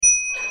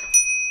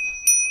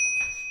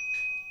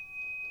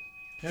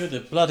Who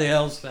the bloody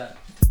hell's that?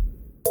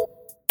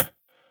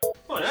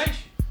 What, H?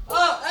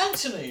 Oh,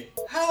 Anthony!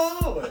 How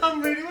are we?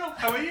 I'm really well.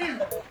 How are you?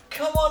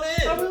 Come on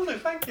in! I will do,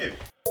 thank you.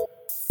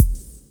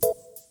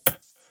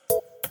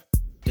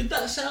 Did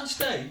that sound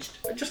staged?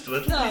 Just a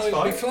little. No, it's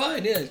it'll be fine.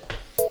 fine, yeah.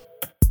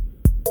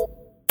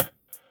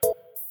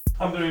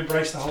 I'm going to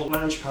embrace the whole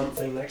lounge pant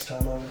thing next time.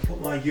 I'm going to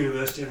put my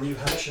University of New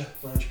Hampshire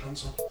lounge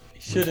pants on.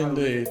 You should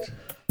indeed.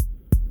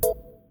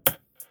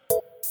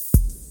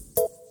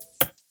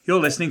 You're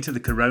listening to the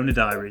Corona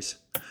Diaries,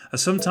 a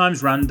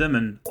sometimes random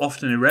and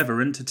often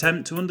irreverent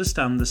attempt to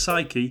understand the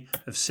psyche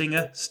of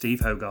singer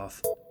Steve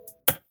Hogarth.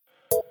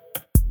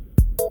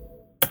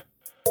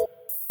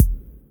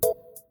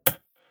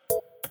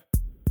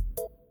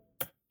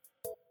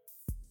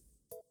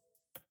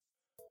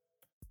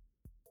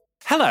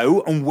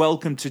 Hello and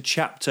welcome to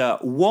chapter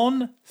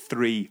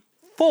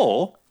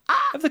 134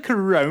 of the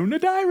Corona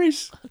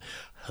Diaries.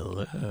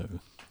 Hello.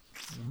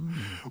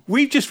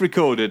 We've just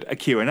recorded a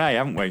Q&A,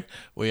 haven't we?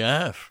 We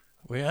have.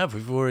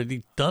 We've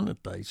already done a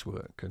day's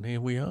work, and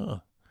here we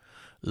are,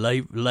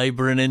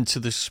 labouring into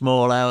the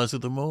small hours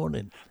of the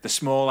morning. The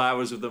small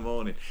hours of the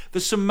morning.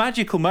 There's some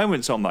magical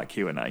moments on that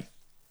Q&A.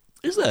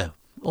 Is there?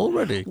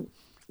 Already?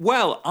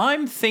 Well,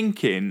 I'm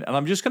thinking, and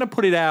I'm just going to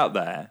put it out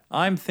there,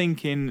 I'm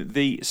thinking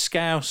the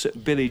Scouse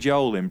Billy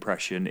Joel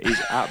impression is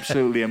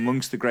absolutely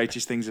amongst the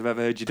greatest things I've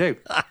ever heard you do.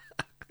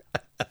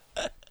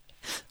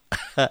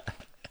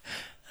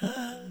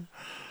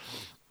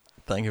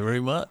 Thank you very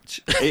much.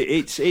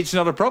 It's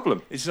not a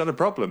problem. It's not a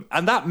problem.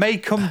 And that may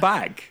come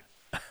back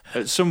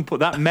at some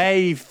point. That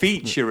may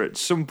feature at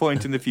some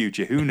point in the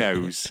future. Who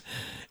knows?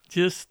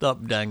 Just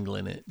stop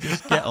dangling it.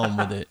 Just get on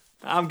with it.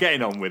 I'm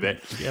getting on with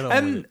it. Get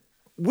on with it.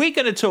 We're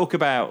going to talk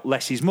about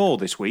Less is More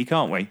this week,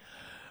 aren't we?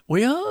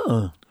 We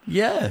are.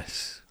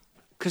 Yes.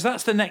 Because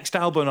that's the next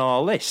album on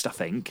our list, I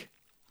think.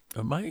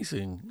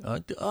 Amazing.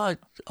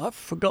 I've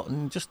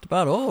forgotten just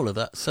about all of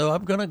that, so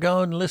I'm going to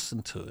go and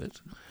listen to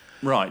it.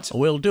 Right.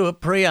 We'll do a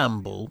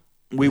preamble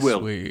this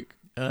week.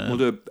 We'll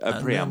do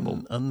a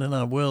preamble. And then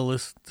I will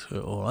listen to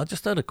it all. I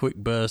just had a quick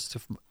burst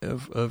of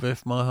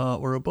If My Heart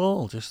Were a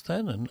Ball just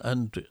then,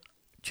 and do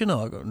you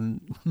know, I got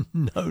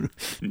no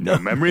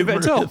memory of it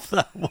at all.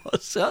 That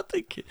was, I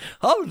think,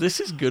 this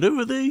is good. Who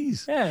are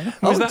these? Yeah.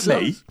 Was that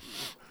me?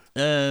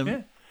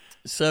 Yeah.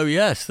 So,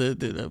 yes,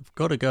 they've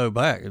got to go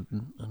back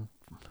and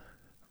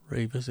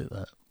revisit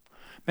that.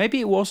 Maybe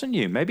it wasn't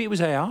you. Maybe it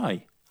was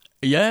AI.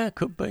 Yeah, it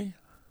could be.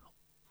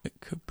 It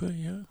could be,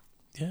 yeah.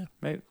 Yeah.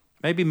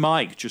 Maybe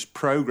Mike just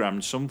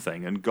programmed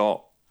something and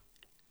got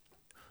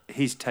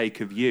his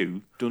take of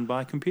you done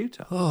by a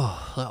computer.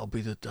 Oh, that'll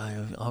be the day.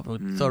 I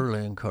would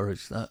thoroughly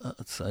encourage that.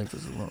 That'd save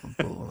us a lot of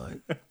ball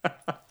ache.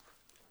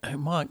 Hey,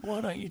 Mike,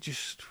 why don't you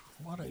just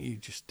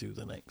do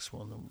the next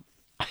one?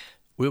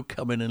 We'll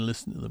come in and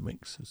listen to the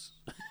mixes.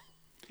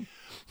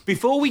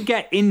 Before we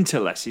get into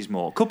Less is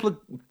More, a couple of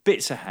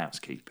bits of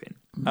housekeeping.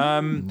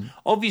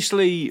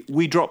 Obviously,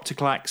 we dropped a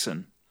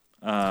klaxon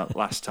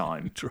last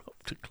time.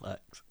 Dropped a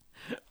klaxon.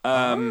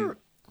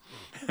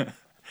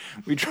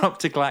 We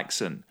dropped a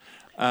klaxon,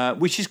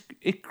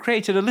 it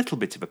created a little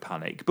bit of a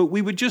panic. But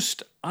we were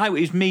it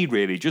was me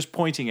really, just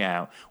pointing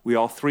out we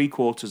are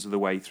 3/4 of the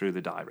way through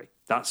the diary.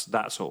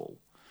 That's all.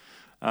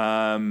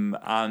 And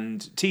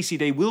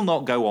TCD will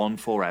not go on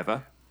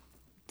forever,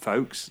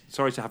 folks.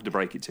 Sorry to have to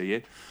break it to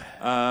you.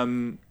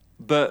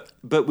 But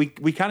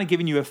we kind of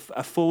given you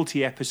a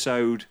 40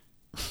 episode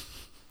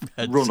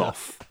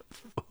runoff.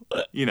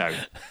 You know,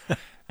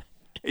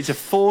 it's a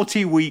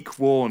 40-week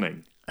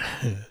warning.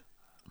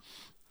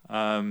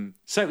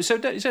 So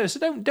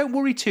don't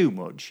worry too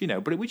much, you know.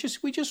 But we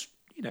just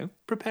you know,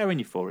 preparing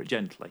you for it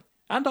gently,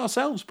 and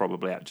ourselves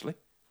probably actually.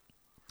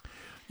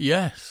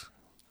 Yes.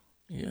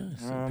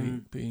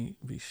 It'd be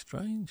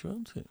strange,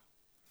 won't it?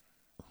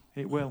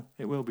 It will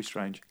be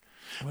strange.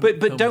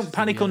 But don't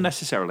panic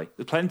unnecessarily.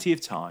 There's plenty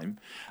of time.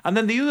 And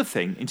then the other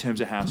thing in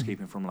terms of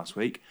housekeeping from last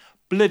week,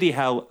 bloody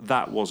hell,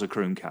 that was a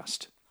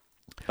crooncast.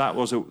 That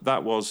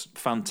was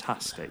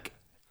fantastic.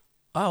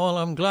 Oh, well,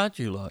 I'm glad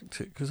you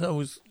liked it, because I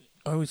was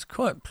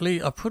quite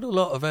pleased. I put a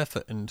lot of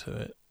effort into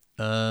it,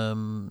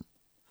 and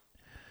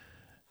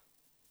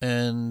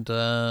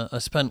I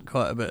spent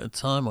quite a bit of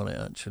time on it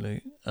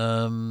actually,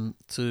 to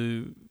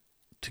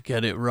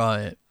get it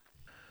right,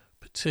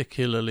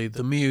 particularly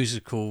the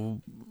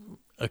musical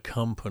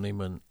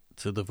accompaniment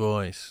to the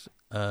voice.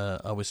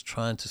 I was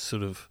trying to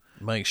sort of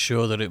make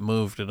sure that it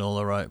moved in all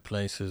the right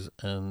places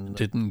and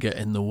didn't get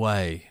in the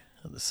way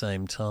at the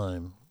same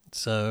time.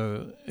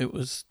 So it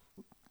was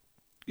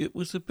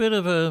a bit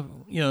of a,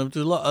 you know,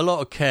 a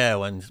lot of care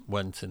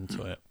went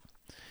into it.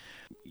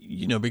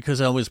 You know,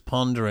 because I was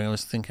pondering, I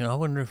was thinking, I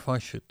wonder if I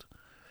should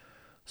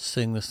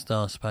sing the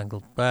Star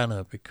Spangled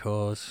Banner,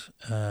 because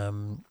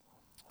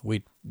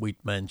we'd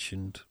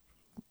mentioned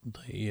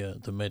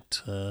the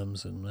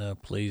midterms and how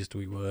pleased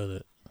we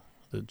were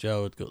that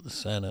Joe had got the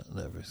Senate and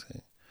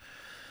everything.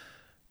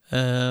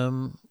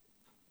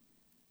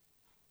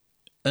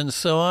 And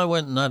so I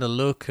went and had a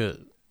look at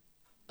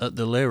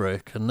the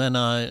lyric, and then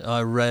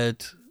I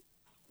read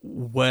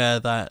where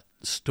that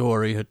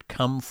story had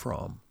come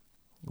from,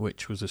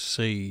 which was a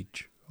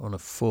siege on a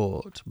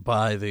fort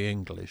by the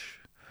English.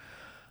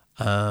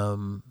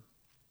 And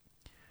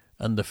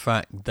the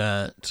fact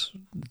that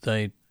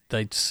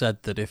they'd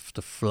said that if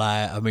the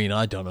flag, I mean,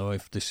 I don't know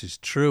if this is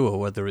true or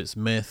whether it's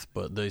myth,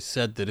 but they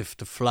said that if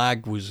the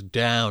flag was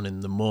down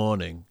in the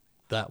morning,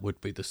 that would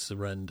be the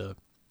surrender.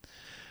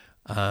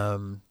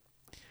 And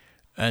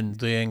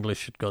the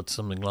English had got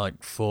something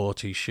like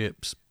 40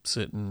 ships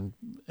sitting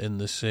in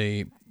the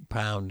sea,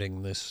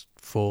 pounding this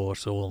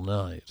fort all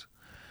night.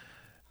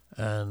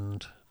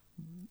 And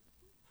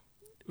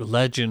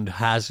legend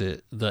has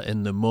it that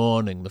in the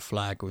morning the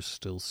flag was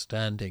still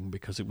standing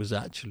because it was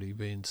actually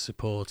being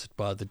supported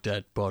by the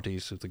dead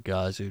bodies of the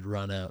guys who'd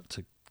run out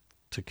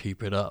to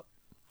keep it up.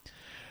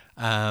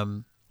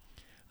 And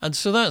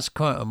so that's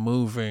quite a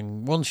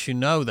moving... Once you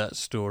know that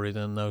story,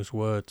 then those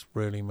words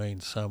really mean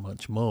so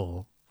much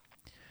more.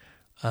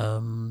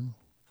 And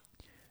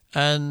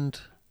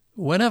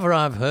whenever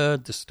I've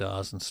heard the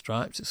Stars and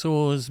Stripes, it's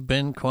always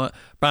been quite,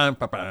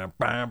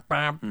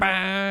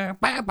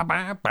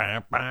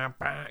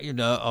 you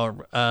know,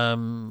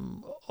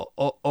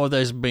 or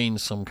there's been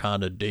some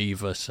kind of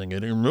diva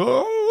singing, you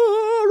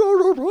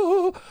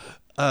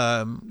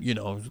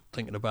know,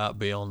 thinking about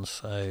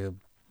Beyonce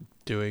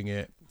doing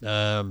it,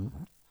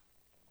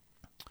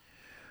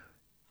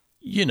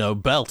 you know,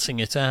 belting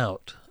it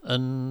out.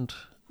 And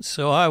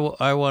so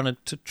I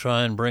wanted to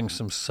try and bring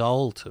some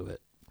soul to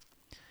it.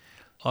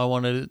 I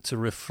wanted it to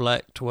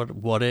reflect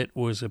what it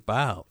was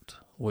about,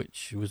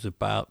 which was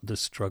about the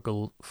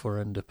struggle for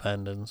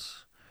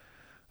independence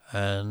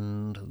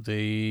and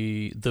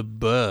the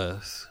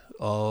birth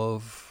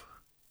of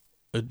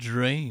a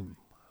dream,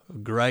 a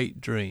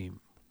great dream.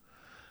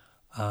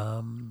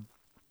 And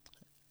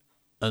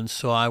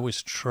so I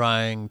was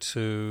trying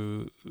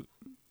to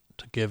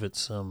give it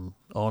some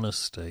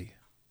honesty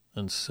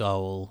and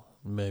soul,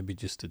 maybe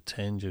just a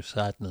tinge of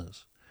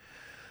sadness.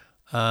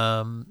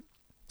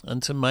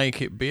 And to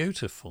make it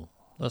beautiful.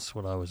 That's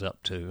what I was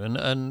up to.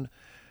 And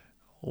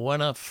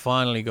when I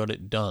finally got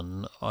it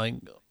done,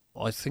 I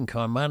think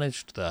I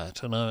managed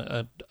that.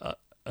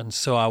 And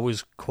so I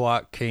was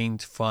quite keen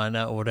to find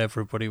out what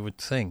everybody would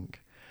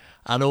think.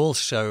 And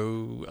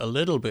also a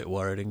little bit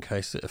worried in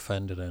case it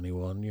offended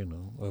anyone. You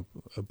know,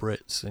 a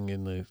Brit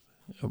singing the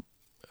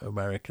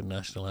American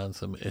national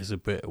anthem is a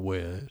bit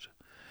weird.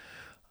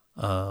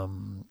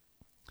 And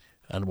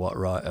what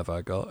right have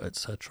I got,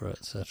 etc.,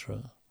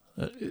 etc.,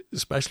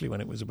 especially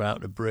when it was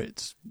about the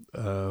Brits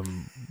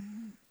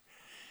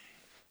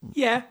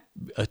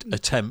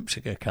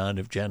attempting a kind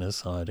of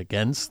genocide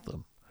against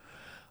them.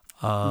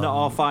 Not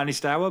our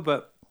finest hour,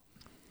 but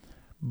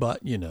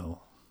you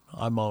know,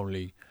 I'm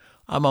only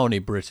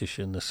British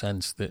in the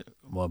sense that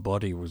my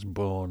body was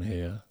born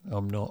here.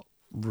 I'm not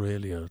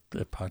really a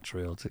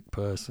patriotic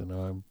person.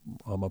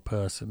 I'm a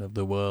person of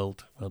the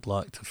world. I'd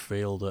like to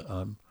feel that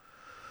I'm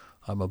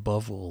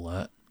above all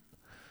that.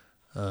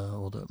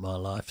 Or that my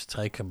life's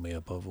taken me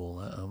above all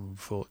that. I'm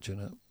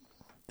fortunate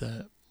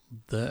that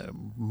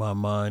my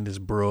mind is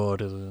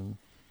broader than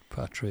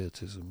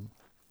patriotism.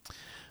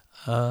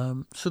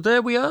 So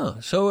there we are.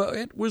 So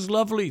it was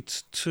lovely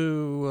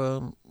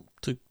to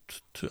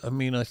I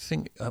mean, I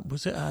think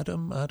was it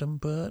Adam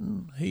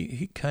Burton?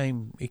 He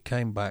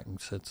came back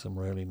and said some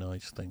really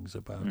nice things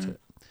about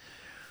it.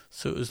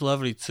 So it was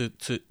lovely to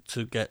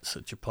get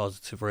such a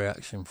positive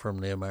reaction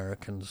from the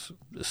Americans,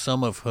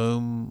 some of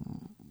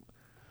whom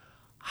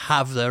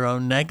have their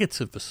own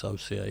negative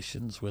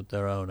associations with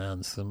their own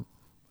anthem.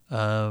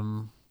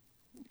 And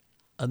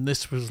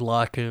this was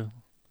like a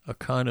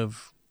kind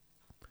of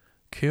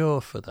cure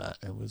for that.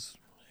 It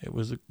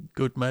was a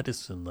good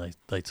medicine,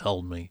 they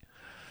told me.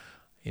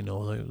 You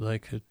know, they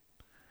could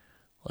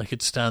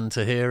stand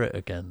to hear it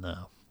again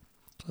now.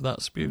 So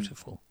that's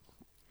beautiful.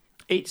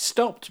 It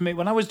stopped me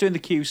when I was doing the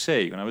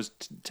QC, when I was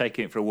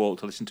taking it for a walk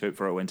to listen to it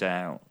before I went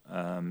out.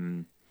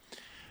 I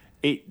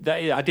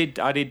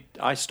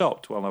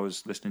stopped while I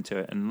was listening to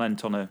it and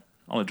leant on a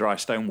dry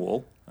stone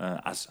wall,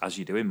 as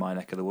you do in my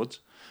neck of the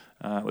woods,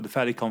 with a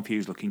fairly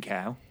confused looking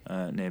cow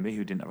near me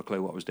who didn't have a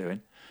clue what I was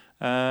doing.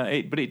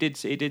 But it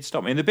did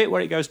stop me. And the bit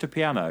where it goes to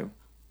piano,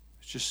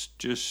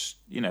 just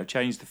you know,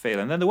 changed the feel.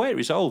 And then the way it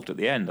resolved at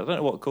the end, I don't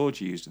know what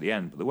chords you used at the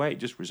end, but the way it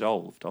just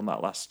resolved on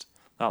that last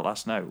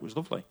note was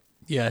lovely.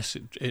 Yes,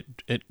 it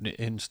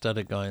instead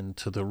of going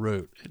to the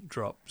root, it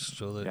drops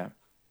so that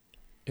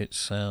it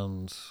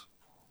sounds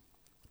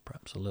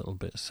perhaps a little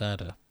bit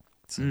sadder,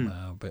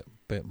 somehow, a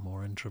bit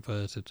more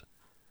introverted.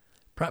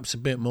 Perhaps a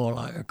bit more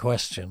like a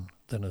question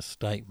than a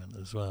statement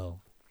as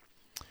well.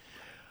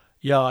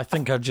 Yeah, I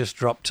think I just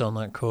dropped on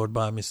that chord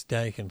by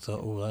mistake and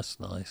thought, oh, that's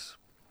nice.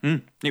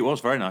 It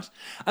was very nice.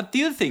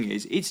 The other thing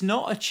is, it's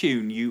not a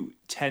tune you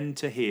tend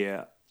to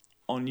hear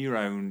on your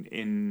own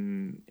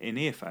in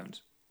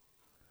earphones.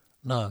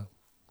 No.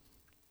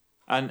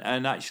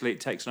 And actually, it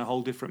takes on a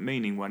whole different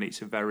meaning when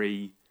it's a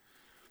very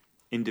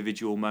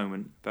individual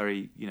moment,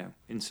 very, you know,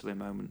 insular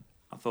moment.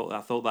 I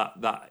thought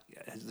that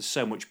there's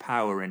so much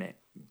power in it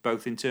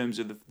both in terms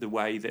of the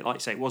way that, like I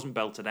say, it wasn't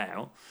belted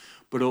out,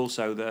 but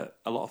also that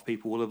a lot of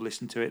people will have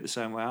listened to it the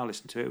same way I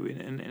listened to it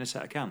in a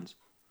set of cans.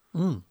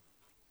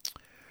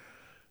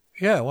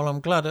 Yeah, well, I'm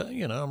glad,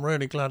 I'm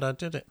really glad I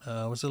did it.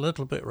 I was a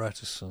little bit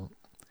reticent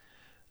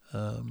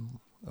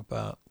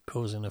about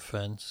causing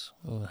offence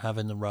or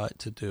having the right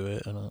to do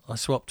it. And I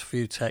swapped a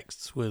few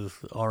texts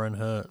with Orrin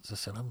Hertz. I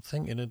said, I'm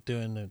thinking of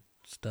doing the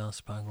Star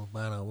Spangled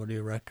Banner. What do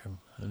you reckon?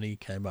 And he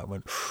came back and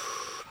went,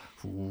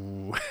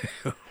 ooh,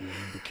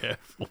 be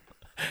careful.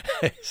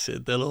 He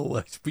said, there'll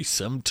always be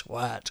some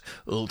twat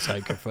who'll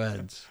take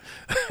offence.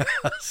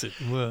 I said,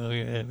 well,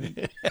 yeah.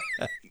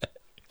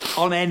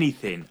 On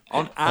anything.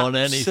 On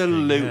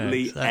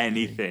absolutely exactly.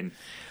 anything.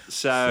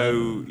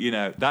 So,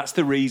 that's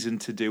the reason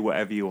to do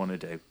whatever you want to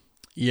do.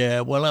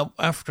 Yeah, well,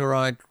 after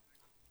I'd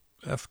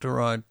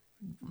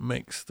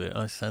mixed it,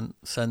 I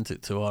sent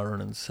it to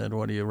Orrin and said,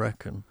 what do you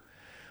reckon?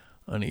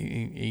 And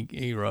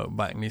he wrote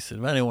back and he said,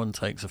 if anyone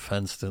takes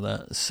offence to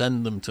that,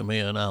 send them to me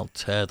and I'll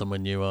tear them a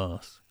new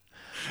arse.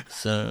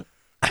 So,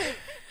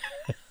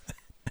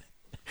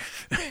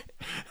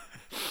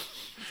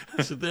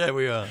 so there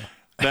we are.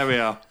 There we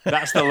are.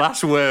 That's the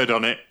last word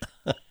on it.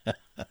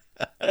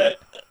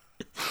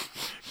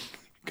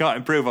 Can't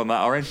improve on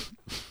that, Orrin.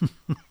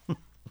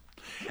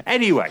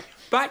 Anyway,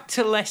 back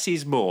to Less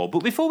is More.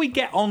 But before we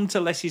get on to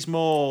Less is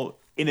More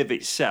in of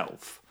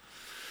itself,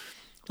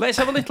 let's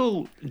have a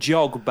little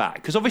jog back.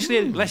 Because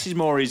obviously Less is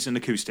More is an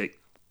acoustic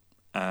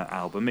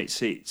album.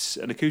 It's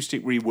an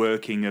acoustic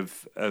reworking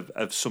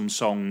of some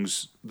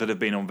songs that have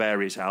been on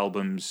various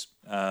albums,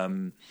 a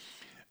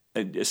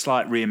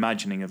slight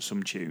reimagining of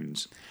some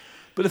tunes.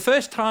 But the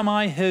first time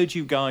I heard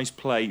you guys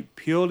play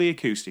purely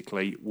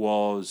acoustically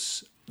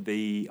was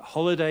the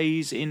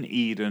Holidays in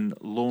Eden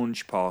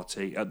launch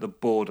party at the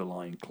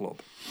Borderline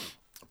Club.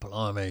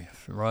 Blimey,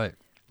 right.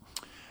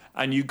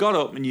 And you got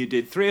up and you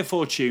did 3 or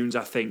 4 tunes,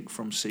 I think,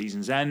 from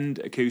Season's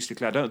End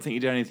acoustically. I don't think you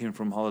did anything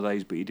from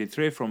Holidays, but you did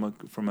 3 from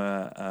it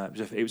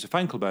was a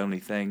fan club only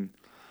thing.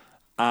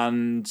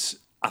 And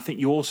I think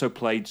you also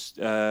played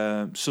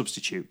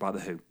Substitute by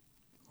The Who.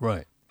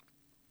 Right.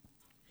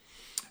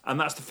 And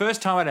that's the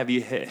first time I'd ever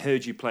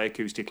heard you play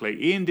acoustically.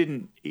 Ian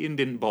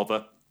didn't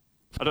bother.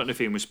 I don't know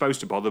if Ian was supposed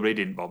to bother, but he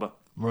didn't bother.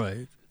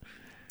 Right.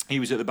 He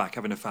was at the back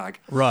having a fag.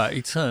 Right,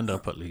 he turned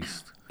up at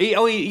least. He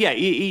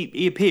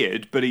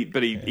appeared, but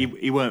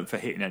he weren't for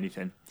hitting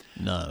anything.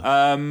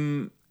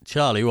 No.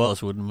 Charlie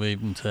Watts wouldn't have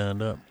even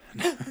turned up.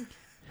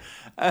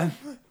 But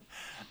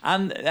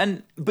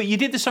you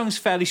did the songs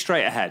fairly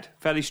straight ahead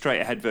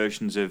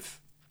versions of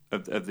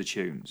the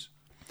tunes.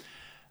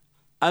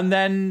 And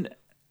then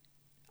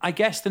I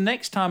guess the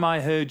next time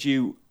I heard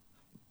you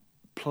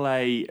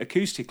play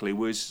acoustically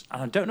was,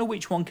 and I don't know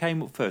which one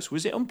came up first.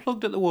 Was it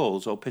Unplugged at the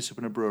Walls or Piss Up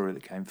in a Brewery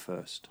that came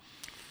first?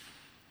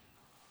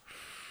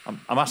 I'm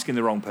asking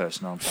the wrong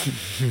person, aren't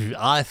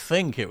I? I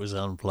think it was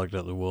Unplugged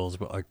at the Walls,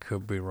 but I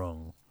could be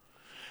wrong.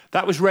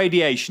 That was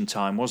Radiation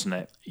Time, wasn't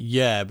it?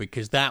 Yeah,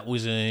 because that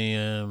was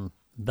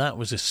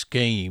a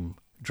scheme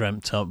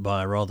dreamt up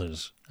by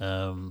Rothers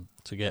to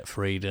get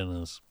free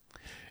dinners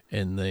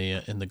in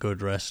the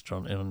good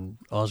restaurant in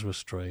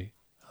Oswestry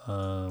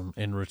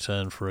in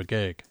return for a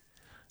gig.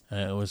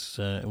 It was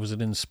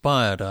an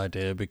inspired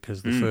idea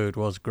because the food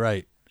was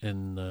great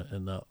in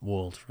that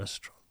Walls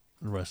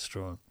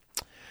restaurant.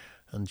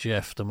 And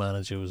Jeff, the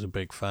manager, was a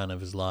big fan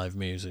of his live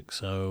music,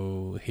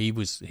 so he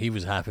was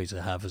happy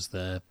to have us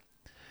there.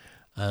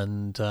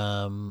 And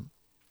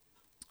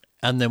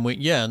then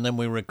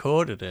we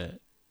recorded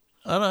it,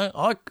 and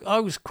I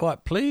was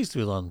quite pleased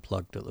with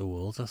Unplugged at the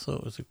Walls. I thought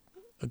it was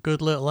a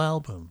good little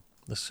album.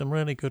 There's some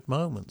really good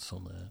moments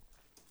on there.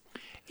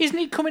 Isn't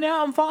it coming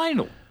out on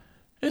vinyl?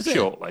 Is it?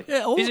 Shortly. Yeah,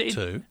 it ought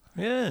to.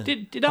 Yeah.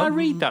 Did I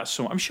read that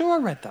somewhere? I'm sure I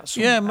read that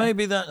somewhere. Yeah,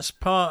 maybe that's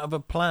part of a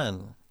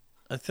plan.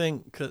 I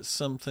think that's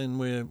something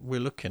we're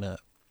looking at.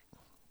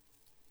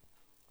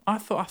 I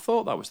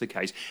thought that was the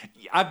case.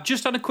 I've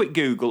just had a quick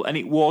Google, and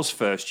it was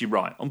first. You're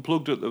right.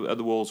 Unplugged at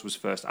the Walls was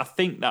first. I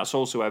think that's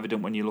also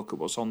evident when you look at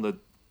what's on the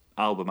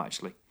album.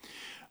 Actually,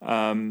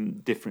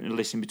 different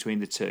listen between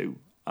the two.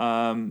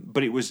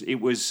 But it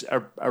was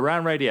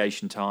around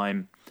Radiation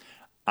Time,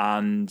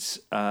 and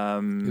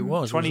it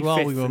was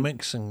while we were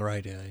mixing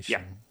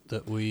Radiation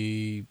that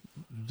we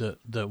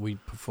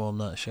performed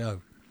that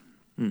show.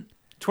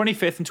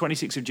 25th and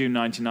 26th of June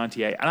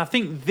 1998. And I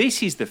think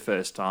this is the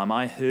first time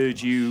I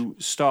heard you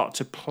start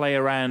to play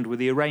around with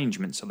the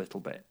arrangements a little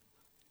bit.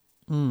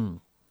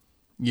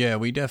 Yeah,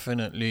 we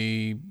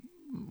definitely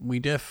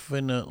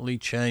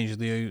changed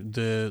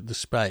the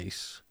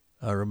space.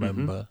 I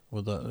remember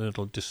with that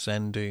little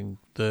descending,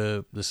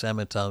 the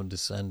semitone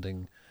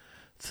descending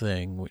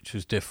thing, which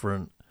was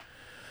different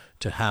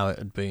to how it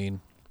had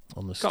been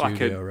on the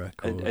studio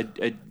record.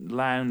 A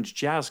lounge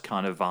jazz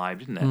kind of vibe,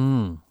 didn't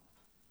it?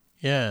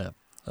 Yeah.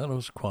 That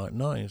was quite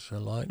nice. I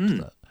liked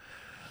that.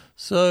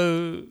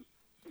 So,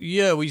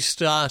 yeah, we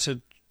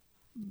started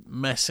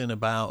messing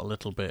about a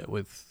little bit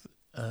with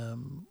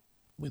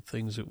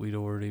things that we'd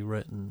already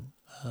written.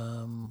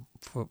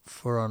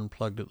 for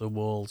Unplugged at the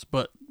Walls,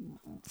 but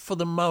for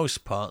the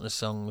most part, the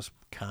songs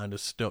kind of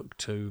stuck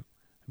to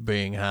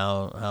being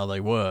how they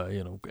were,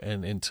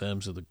 in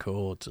terms of the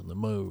chords and the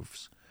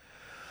moves.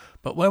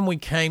 But when we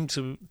came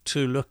to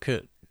look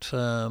at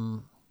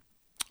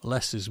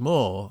Less Is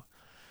More,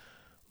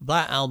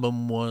 that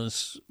album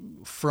was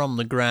from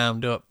the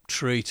ground up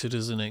treated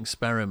as an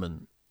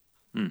experiment.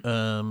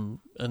 And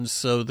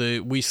so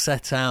we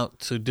set out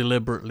to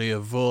deliberately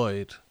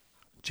avoid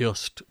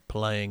just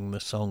playing the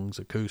songs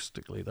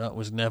acoustically. That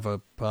was never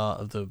part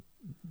of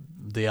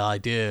the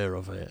idea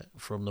of it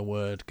from the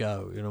word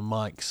go.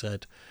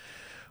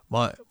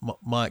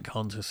 Mike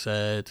Hunter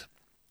said,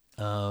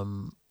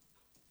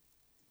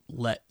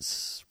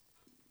 let's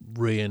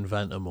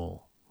reinvent them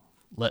all.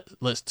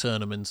 Let's turn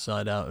them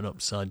inside out and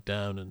upside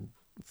down and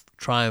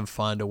try and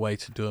find a way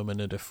to do them in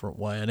a different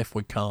way. And if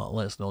we can't,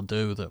 let's not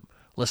do them.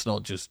 Let's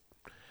not just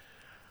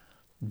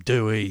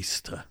do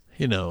Easter.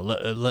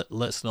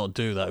 Let's not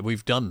do that.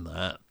 We've done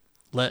that.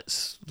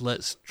 Let's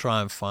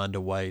try and find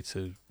a way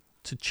to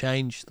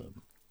change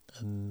them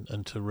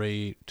and to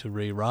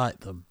rewrite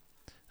them.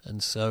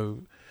 And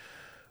so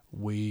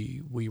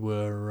we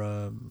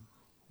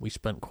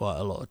spent quite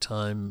a lot of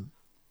time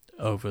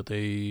over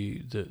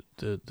the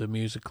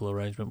musical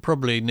arrangement,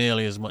 probably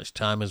nearly as much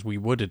time as we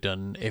would have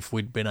done if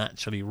we'd been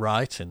actually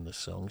writing the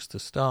songs to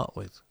start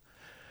with.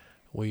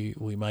 We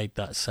made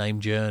that same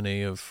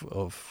journey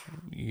of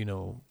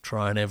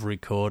trying every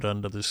chord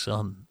under the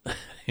sun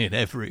in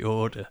every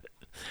order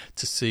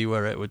to see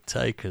where it would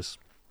take us.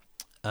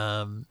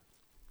 And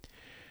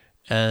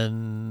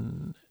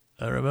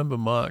I remember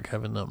Mark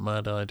having that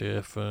mad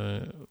idea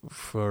for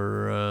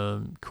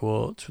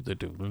quartz with the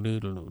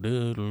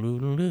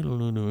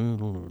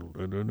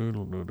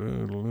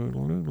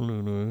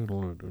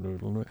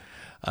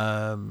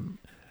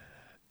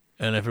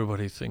and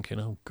everybody thinking,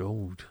 oh,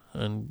 gold.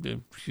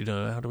 And,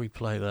 how do we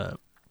play that?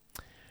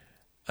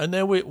 And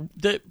then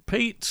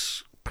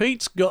Pete's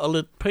got a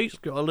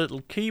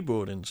little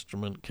keyboard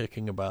instrument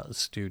kicking about the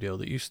studio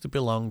that used to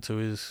belong to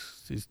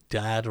his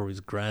dad or his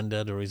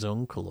granddad or his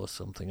uncle or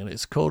something. And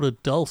it's called a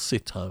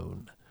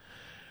dulcitone.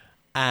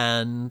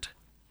 And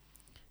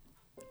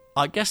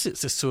I guess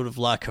it's a sort of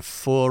like a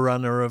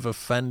forerunner of a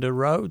Fender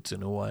Rhodes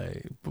in a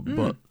way,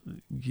 but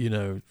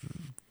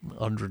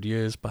 100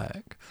 years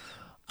back.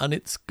 And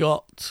I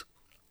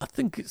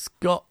think it's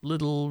got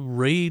little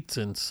reeds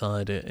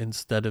inside it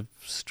instead of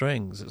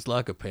strings. It's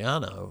like a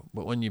piano,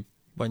 but when you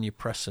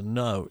press a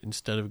note,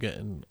 instead of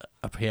getting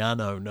a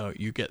piano note,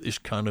 you get this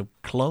kind of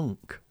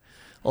clunk,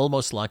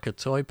 almost like a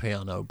toy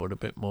piano, but a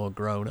bit more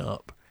grown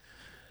up.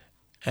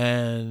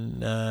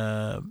 And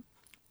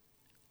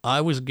I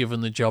was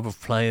given the job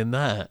of playing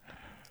that,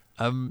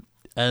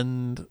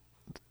 and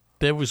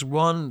there was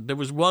one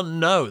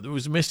note that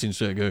was missing,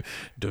 so I go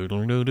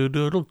doodle doodle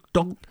doodle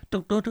donk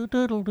doodle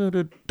doodle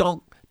doodle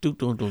donk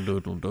doodle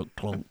doodle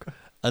clunk,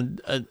 and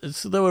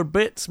so there were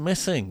bits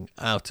missing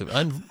out of it.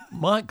 And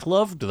Mike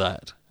loved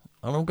that,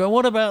 and I'm going,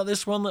 what about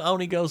this one that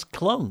only goes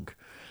clunk?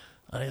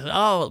 And he said,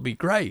 oh, it'll be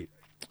great.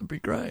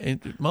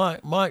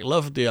 Mike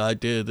loved the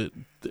idea that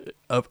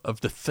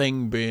of the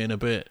thing being a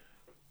bit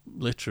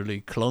literally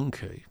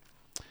clunky.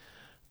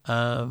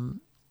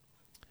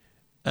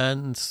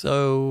 And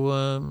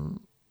so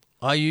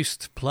I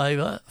used to play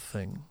that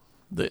thing.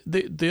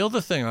 The other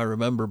thing I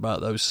remember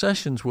about those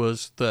sessions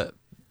was that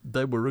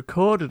they were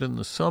recorded in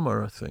the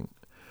summer, I think,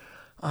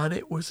 and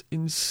it was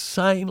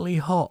insanely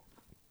hot.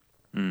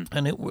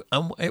 And it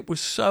was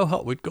so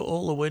hot. We'd got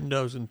all the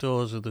windows and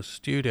doors of the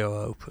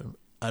studio open,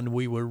 and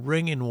we were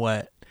wringing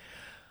wet.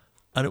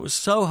 And it was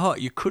so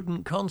hot you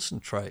couldn't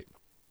concentrate.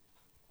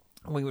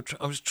 I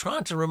was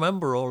trying to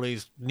remember all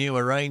these new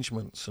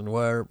arrangements and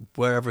where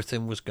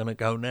everything was going to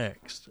go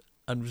next,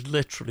 and it was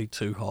literally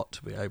too hot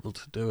to be able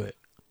to do it.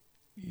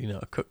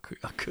 I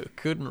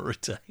couldn't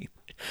retain.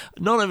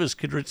 None of us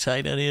could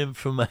retain any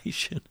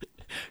information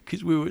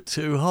because we were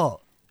too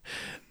hot.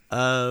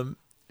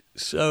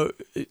 So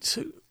it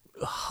took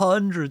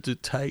hundreds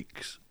of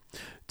takes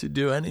to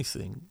do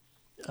anything.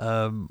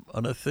 And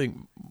I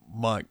think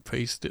Mike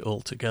pieced it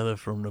all together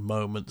from the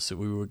moments that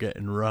we were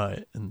getting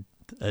right and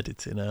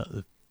editing out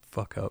the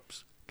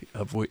fuck-ups,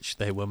 of which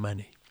there were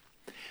many.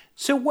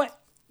 So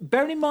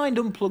bearing in mind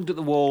Unplugged at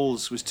the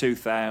Walls was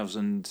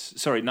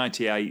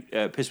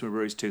 98, Piston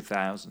Brewery's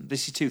 2000.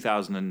 This is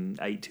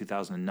 2008,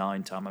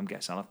 2009 time, I'm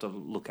guessing. I'll have to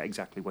look at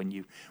exactly when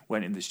you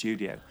went in the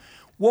studio.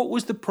 What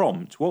was the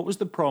prompt? What was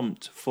the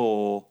prompt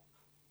for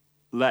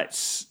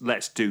let's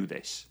do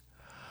this?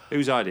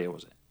 Whose idea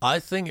was it? I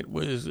think it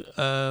was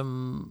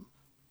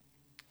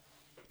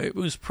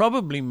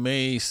probably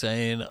me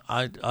saying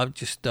I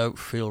just don't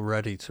feel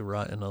ready to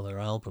write another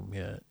album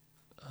yet.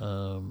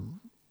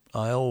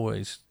 I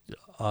always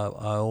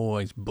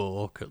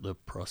balk at the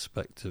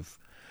prospect of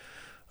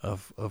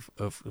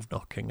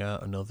knocking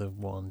out another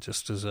one,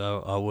 just as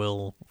I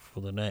will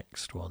for the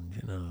next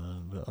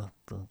one.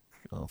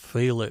 I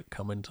feel it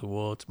coming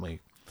towards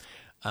me,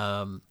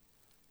 and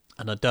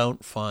I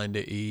don't find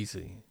it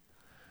easy.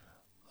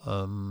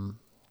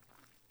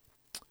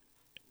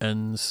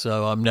 and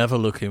so I'm never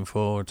looking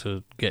forward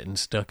to getting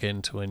stuck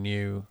into a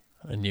new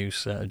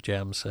set of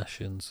jam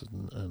sessions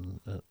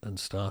and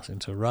starting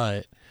to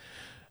write.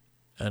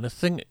 And I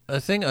think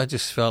I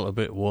just felt a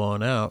bit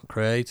worn out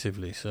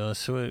creatively. So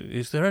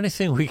is there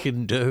anything we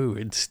can do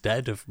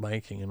instead of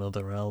making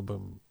another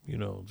album?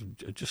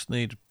 I just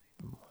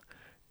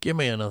give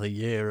me another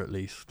year at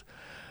least.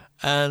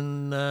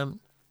 And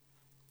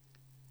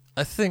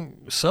I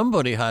think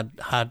somebody had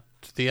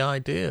the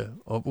idea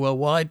of, well,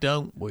 why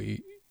don't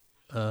we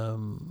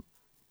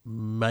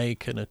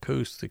make an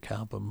acoustic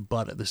album,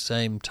 but at the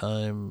same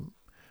time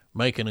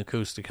make an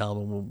acoustic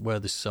album where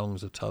the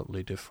songs are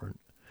totally different.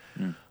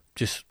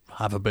 Just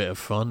have a bit of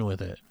fun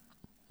with it.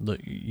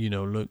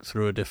 Look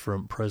through a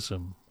different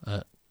prism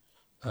at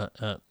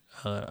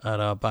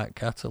our back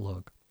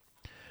catalogue.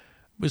 It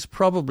was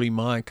probably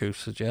Mike who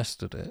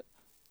suggested it,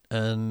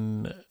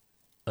 and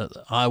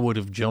I would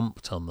have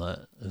jumped on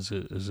that as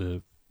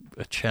a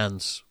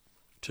chance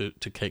to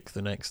kick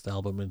the next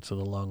album into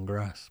the long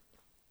grass.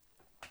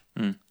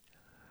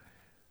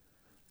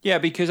 Yeah,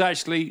 because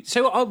actually,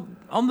 so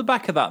on the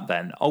back of that,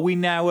 then, are we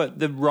now at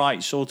the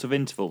right sort of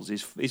intervals?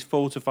 Is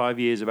 4 to 5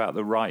 years about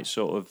the right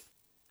sort of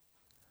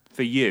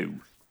for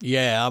you?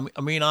 Yeah,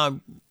 I mean,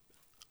 I'm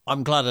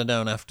glad I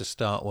don't have to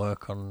start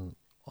work on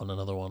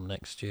another one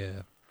next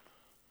year.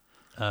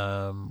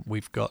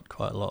 We've got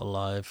quite a lot of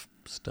live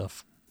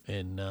stuff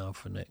in now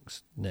for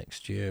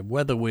next year.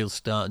 Whether we'll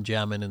start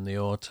jamming in the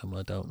autumn,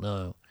 I don't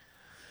know.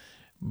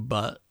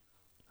 But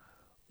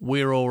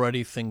we're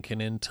already thinking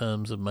in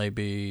terms of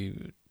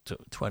maybe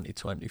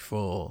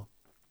 2024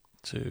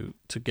 to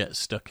get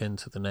stuck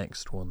into the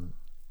next one.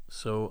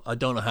 So I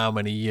don't know how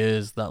many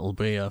years that'll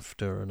be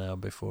after now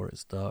before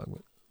it's dark.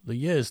 The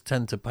years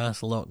tend to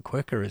pass a lot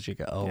quicker as you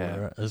get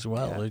older as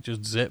well. Yeah. They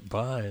just zip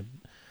by.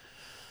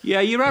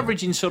 Yeah, you're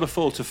averaging sort of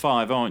 4 to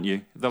 5, aren't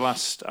you? The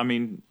last, I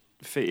mean,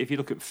 if you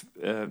look at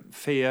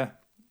Fear,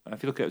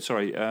 if you look at,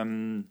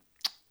 Sounds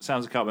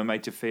of Cartman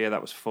Made to Fear,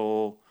 that was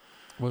 4.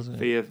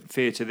 Wasn't it?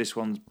 Fear to this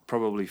one's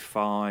probably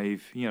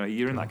 5.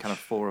 You're in that kind of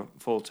 4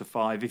 to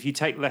 5. If you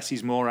take Less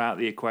Is More out of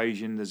the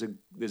equation, there's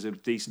a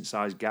decent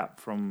sized gap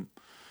from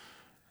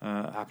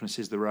Happiness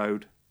Is the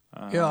Road.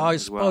 I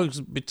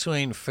suppose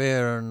between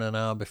Fear and An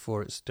Hour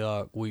Before It's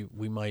Dark, we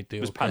made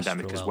the orchestral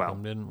Pandemic as album, well.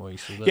 didn't we?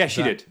 So Yes,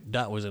 you did.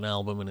 That was an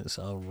album in its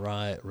own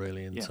right,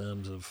 really, in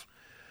terms of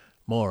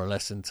more or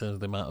less in terms of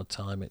the amount of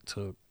time it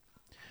took.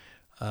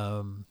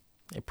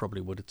 It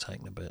probably would have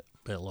taken a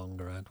bit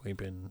longer had we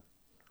been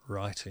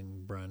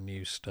writing brand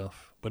new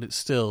stuff, but it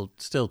still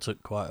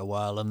took quite a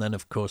while. And then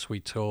of course we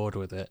toured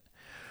with it,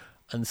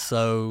 and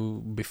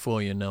so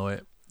before you know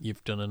it,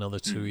 you've done another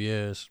 2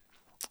 years.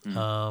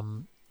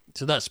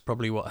 So that's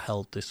probably what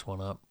held this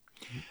one up.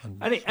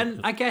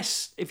 And I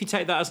guess if you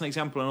take that as an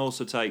example and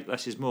also take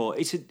Less Is More,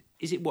 is it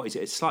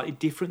a slightly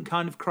different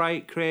kind of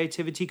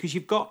creativity? Because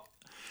you're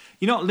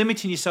not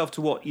limiting yourself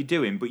to what you're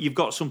doing, but you've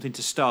got something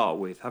to start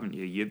with, haven't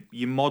you?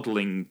 You're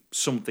modelling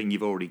something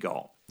you've already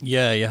got.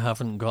 Yeah, you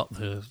haven't got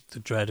the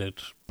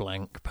dreaded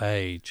blank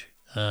page.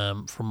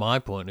 From my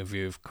point of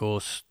view, of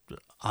course,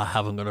 I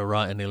haven't got to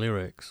write any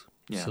lyrics.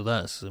 Yeah. So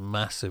that's a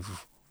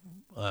massive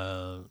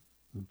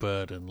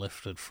burden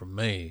lifted from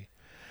me.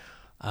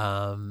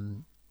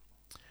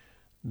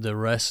 The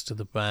rest of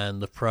the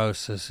band, the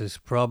process is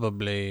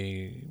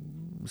probably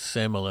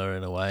similar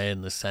in a way,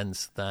 in the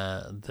sense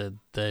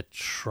that they're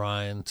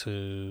trying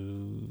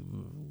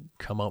to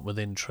come up with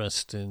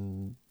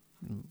interesting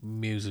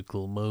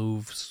musical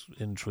moves,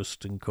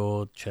 interesting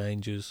chord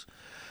changes,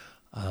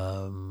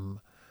 and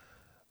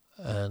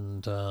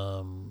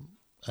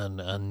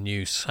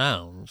new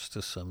sounds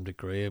to some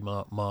degree.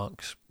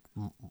 Mark's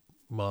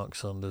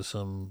under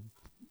some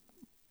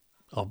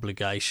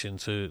obligation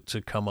to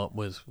come up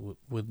with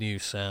new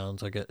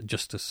sounds. I get,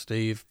 just as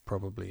Steve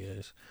probably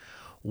is.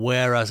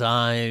 Whereas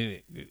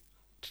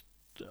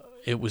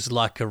it was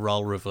like a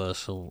role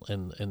reversal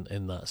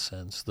in that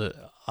sense, that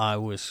I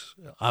was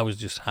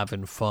just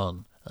having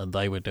fun and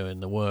they were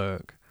doing the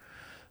work.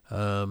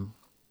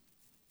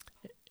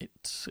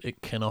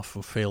 It can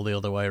often feel the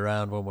other way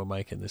around when we're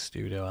making the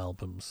studio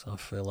albums. I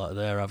feel like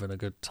they're having a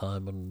good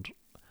time and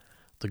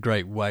the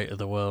great weight of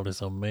the world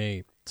is on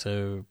me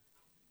to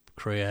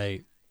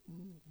create,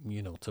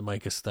 to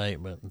make a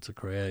statement and to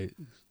create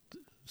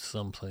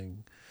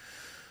something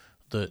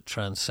that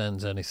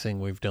transcends anything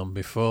we've done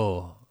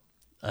before.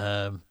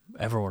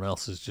 Everyone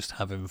else is just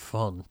having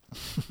fun.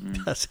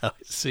 That's how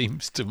it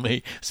seems to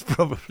me. It's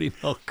probably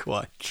not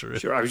quite true.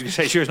 Sure, I was going to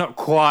say, sure, it's not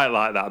quite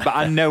like that, but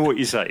I know what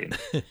you're saying.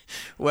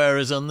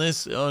 Whereas on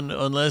Less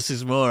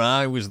Is More,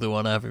 I was the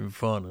one having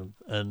fun,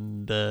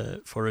 and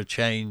for a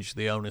change,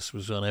 the onus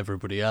was on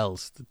everybody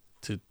else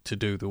to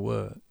do the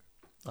work.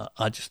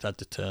 I just had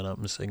to turn up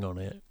and sing on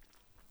it.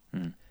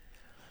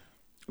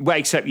 Well,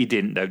 except you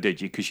didn't, though, did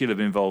you? Because you'll have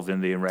been involved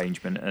in the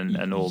arrangement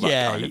and all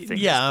that kind of thing.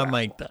 Yeah, I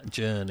made that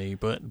journey,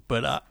 but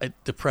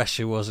the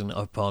pressure wasn't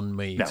upon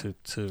me to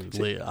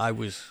leave. I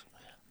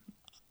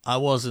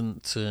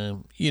wasn't.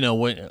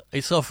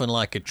 It's often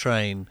like a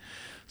train.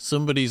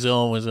 somebody's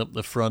always up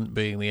the front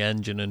being the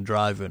engine and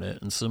driving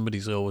it, and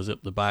somebody's always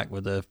up the back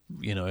with their,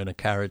 in a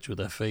carriage with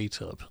their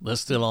feet up. They're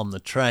still on the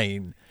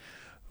train,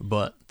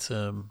 but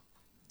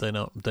they're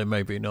not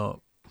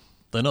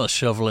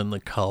shoveling the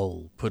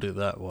coal, put it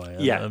that way.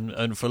 Yeah.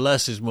 And for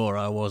less is more,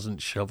 I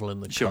wasn't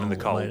shoveling the coal.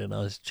 coal. It made a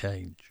nice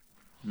change.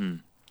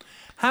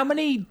 How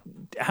many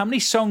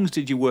songs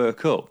did you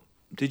work up?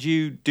 Did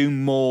you do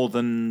more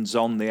than's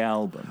on the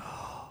album?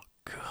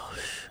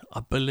 I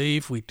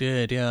believe we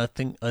did. Yeah,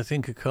 I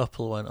think a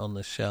couple went on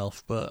the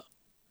shelf, but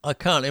I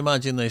can't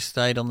imagine they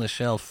stayed on the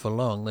shelf for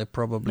long. They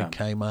probably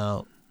came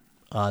out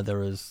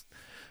either as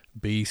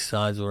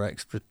B-sides or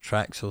extra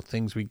tracks or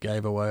things we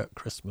gave away at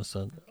Christmas.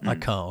 And I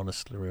can't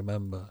honestly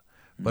remember.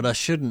 But I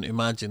shouldn't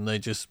imagine they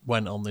just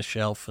went on the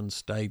shelf and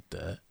stayed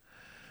there.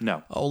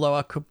 No. Although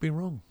I could be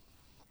wrong.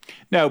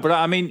 No, but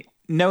I mean,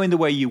 knowing the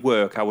way you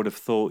work, I would have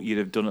thought you'd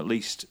have done at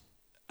least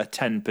a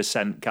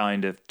 10%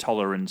 kind of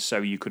tolerance, so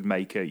you could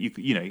make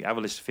you have a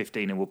list of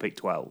 15 and we'll pick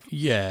 12.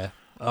 Yeah,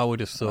 I would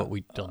have thought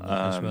we'd done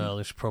that as well.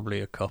 There's probably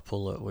a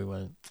couple that we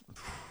went,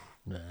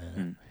 nah,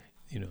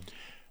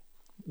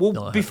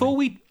 Well, before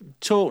we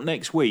talk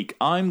next week,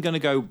 I'm going to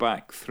go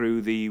back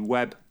through the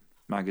web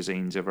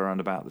magazines of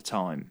around about the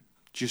time,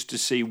 just to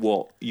see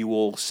what you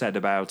all said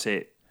about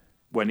it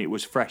when it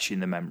was fresh in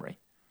the memory.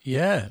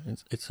 Yeah,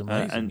 it's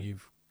amazing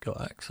you've got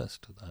access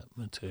to that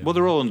material. Well,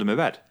 they're all under my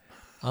bed.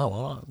 Oh,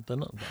 well, they're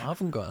not, I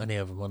haven't got any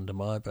of them under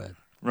my bed.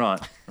 Right.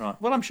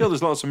 Well, I'm sure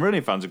there's lots of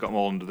Marillion fans who've got them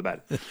all under the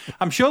bed.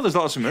 I'm sure there's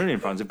lots of Marillion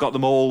fans who've got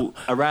them all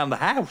around the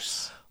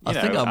house. I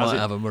think I might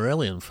have a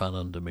Marillion fan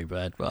under my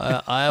bed,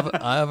 but I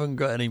haven't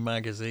got any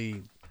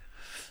magazine.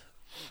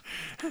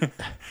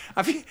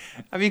 Have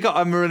you got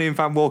a Marillion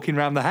fan walking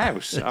around the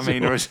house? I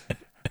mean, or is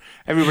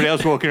everybody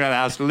else walking around the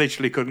house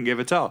literally couldn't give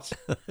a toss?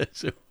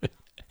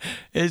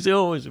 It's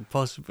always a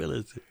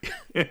possibility.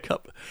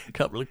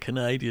 Couple of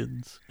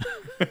Canadians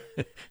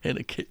in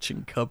a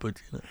kitchen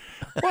cupboard.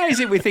 Why is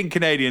it we think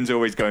Canadians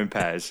always go in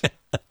pairs?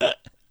 I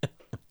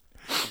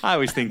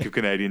always think of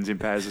Canadians in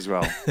pairs as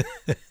well.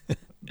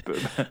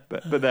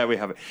 But there we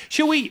have it.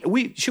 Shall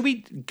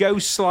we go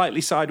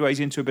slightly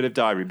sideways into a bit of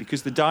diary,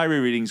 because the diary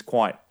reading's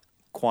quite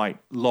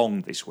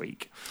long this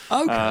week.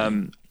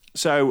 Okay.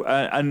 So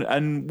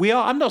and we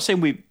are. I'm not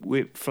saying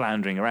we're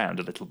floundering around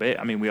a little bit.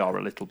 I mean, we are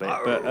a little bit,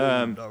 but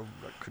no,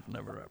 that could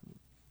never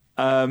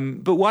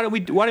happen. But why don't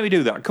we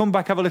do that? Come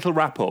back, have a little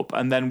wrap up,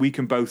 and then we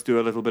can both do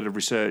a little bit of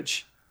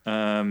research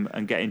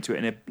and get into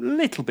it in a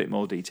little bit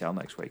more detail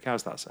next week.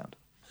 How's that sound?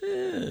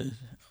 Yeah.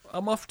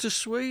 I'm off to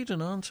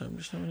Sweden, aren't I? I'm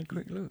just having a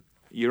quick look.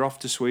 You're off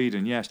to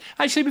Sweden, yes.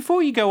 Actually,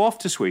 before you go off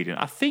to Sweden,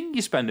 I think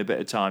you spend a bit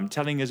of time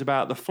telling us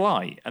about the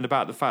flight and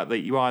about the fact that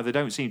you either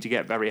don't seem to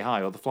get very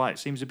high or the flight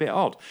seems a bit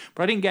odd.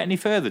 But I didn't get any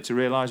further to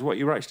realise what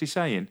you were actually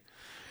saying.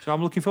 So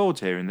I'm looking forward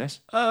to hearing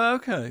this. Oh,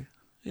 okay.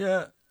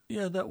 Yeah,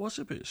 that was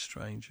a bit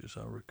strange, as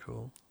I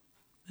recall.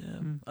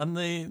 Yeah. And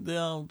the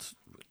old...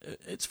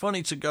 It's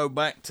funny to go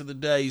back to the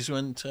days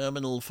when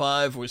Terminal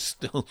 5 was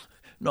still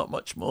not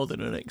much more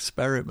than an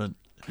experiment.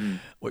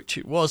 Which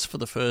it was for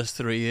the first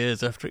 3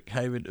 years after it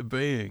came into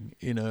being.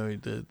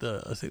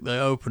 I think they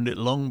opened it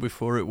long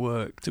before it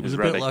worked. It was a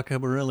bit like a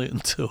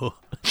Marillion tour.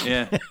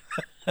 Yeah.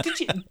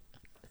 Did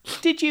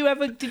you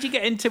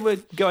get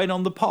into going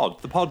on the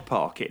pod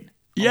parking?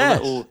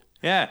 Yes.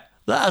 Yeah.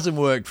 That hasn't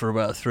worked for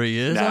about 3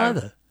 years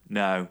either.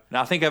 No.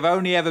 I think I've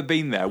only ever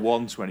been there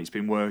once when it's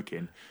been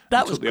working.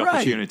 That was the great.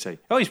 Opportunity.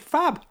 Oh, it's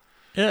fab.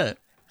 Yeah.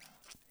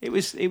 It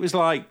was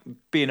like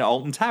being at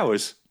Alton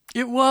Towers.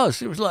 It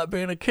was like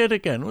being a kid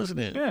again, wasn't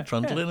it? Yeah,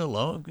 trundling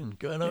along and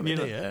going up in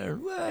the air.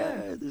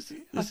 Wow, this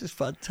is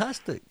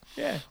fantastic.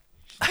 Yeah.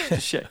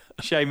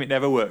 Shame it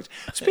never worked.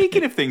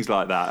 Speaking of things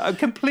like that, I'm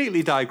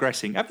completely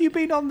digressing. Have you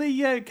been on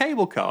the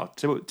cable car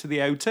to the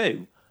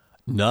O2?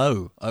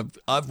 No,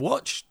 I've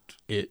watched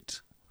it,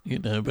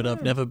 but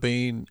I've never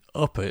been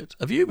up it.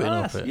 Have you been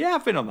up it? Yeah,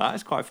 I've been on that.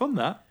 It's quite fun,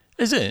 that.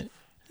 Is it?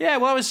 Yeah,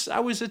 well, I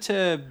was at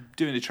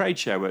doing a trade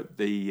show at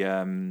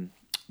the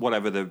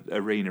whatever the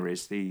arena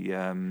is, the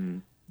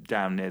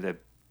down near the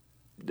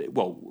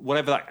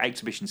whatever that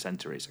exhibition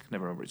centre is. I can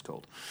never remember what it's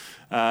called.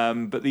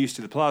 But they used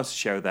to do the Plaza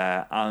show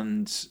there,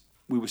 and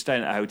we were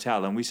staying at a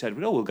hotel, and we said,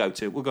 we'll go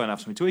and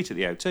have something to eat at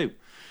the O2,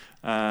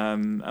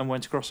 and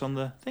went across on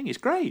the thing. It's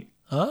great.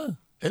 Oh,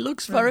 it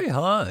looks very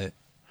high.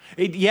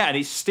 And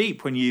it's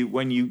steep when you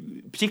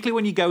particularly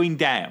when you're going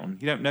down.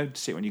 You don't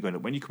notice it when you're going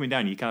up. When you're coming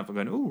down, you kind of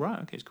going, oh right,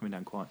 okay, it's coming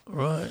down quite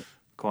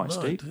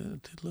steep.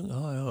 It did look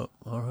high up.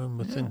 I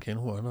remember thinking,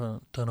 I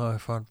don't know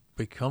if I'd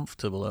be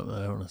comfortable up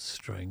there on a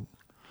string.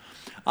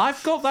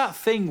 I've got that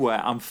thing where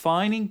I'm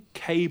finding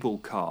cable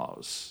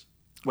cars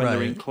when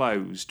they're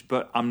enclosed,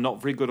 but I'm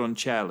not very good on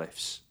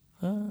chairlifts.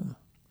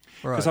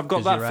 Because I've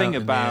got that thing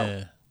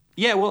about.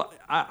 Yeah, well,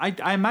 I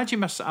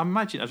imagine. I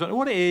don't know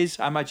what it is.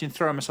 I imagine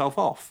throwing myself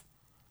off.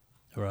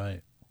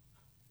 Right.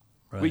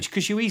 Which,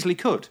 because you easily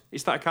could.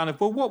 It's that kind of,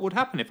 what would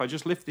happen if I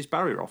just lift this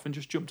barrier off and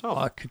just jumped off?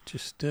 I could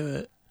just do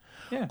it.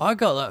 Yeah. I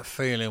got that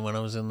feeling when I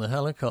was in the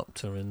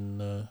helicopter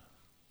in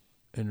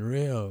in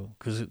Rio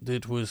because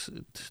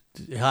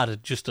it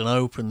had just an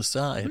open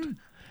side.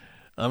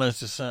 And I was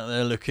just sat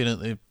there looking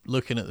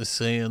at the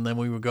sea, and then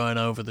we were going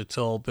over the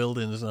tall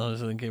buildings, and I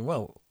was thinking,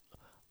 well,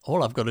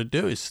 all I've got to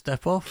do is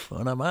step off,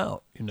 and I'm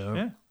out.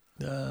 Yeah.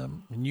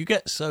 And you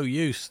get so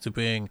used to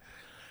being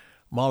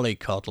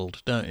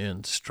mollycoddled, don't you,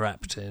 and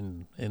strapped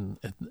in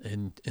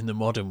the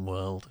modern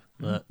world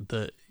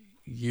that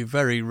you're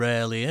very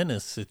rarely in a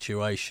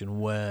situation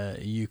where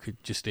you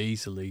could just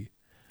easily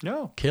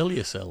kill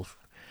yourself.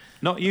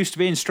 Not used to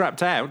being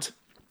strapped out.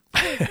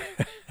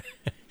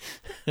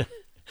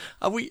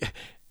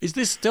 Is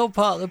this still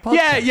part of the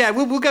podcast? Yeah.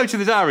 We'll go to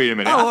the diary in a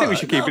minute. I think we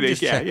should keep it.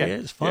 Just checking it.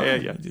 It's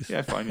fine.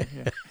 Yeah, fine.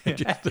 Yeah.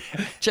 Just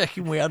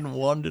checking we hadn't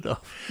wandered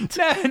off.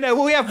 No.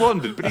 Well, we have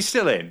wandered, but he's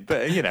still in.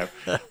 But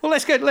well,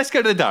 let's go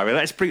to the diary.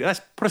 Let's put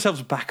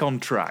ourselves back on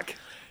track.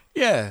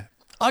 Yeah,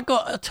 I'll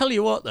tell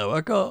you what though.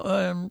 I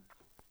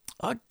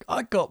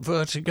got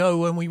vertigo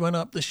when we went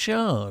up the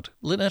Shard.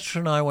 Lynetta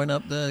and I went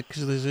up there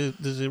because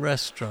there's a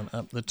restaurant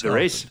up the top. There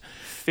is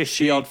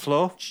fishy odd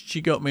floor. She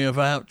got me a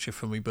voucher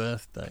for my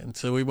birthday, and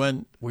so we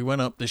went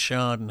up the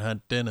Shard and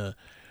had dinner.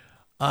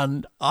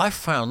 And I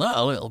found that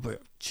a little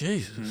bit.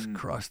 Jesus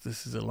Christ,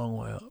 this is a long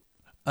way up.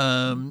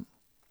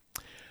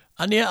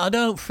 And yet I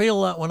don't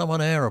feel that when I'm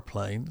on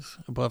aeroplanes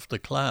above the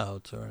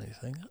clouds or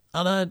anything.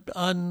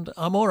 And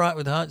I'm all right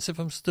with heights if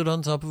I'm stood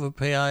on top of a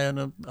PA and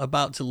I'm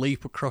about to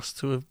leap across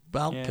to a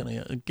balcony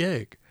at a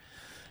gig.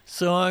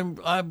 So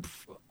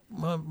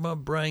my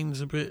brain's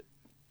a bit,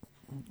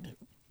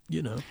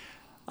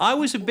 I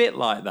was a bit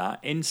like that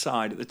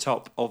inside at the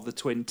top of the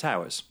Twin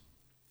Towers.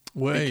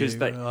 Because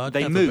I'd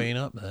they never move. been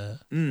up there.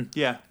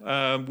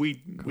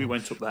 We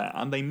went up there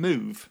and they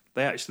move.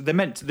 They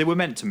were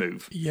meant to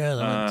move. Yeah,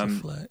 they're meant to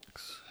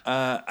flex.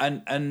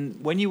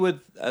 And when you were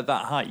at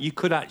that height,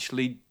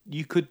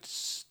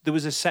 there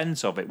was a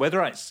sense of it.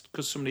 Whether it's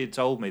because somebody had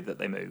told me that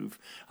they move,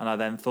 and I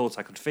then thought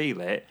I could feel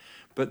it,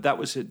 but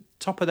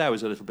top of there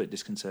was a little bit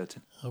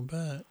disconcerting. I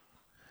bet.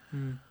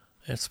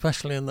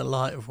 Especially in the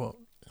light of what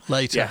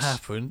later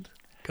happened.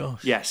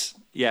 Gosh.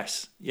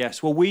 Yes.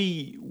 Well,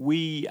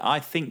 I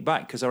think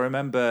back because I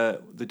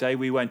remember the day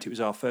we went. It was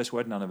our first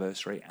wedding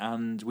anniversary,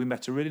 and we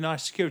met a really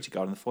nice security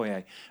guard in the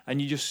foyer. And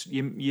you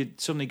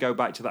suddenly go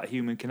back to that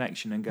human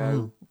connection and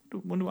go,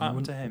 "Wonder what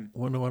happened to him."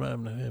 Wonder what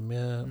happened to him.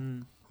 Yeah.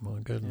 My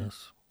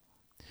goodness.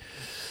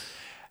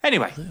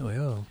 Anyway, There we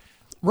are.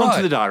 on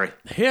to the diary.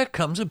 Here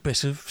comes a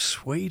bit of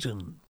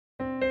Sweden.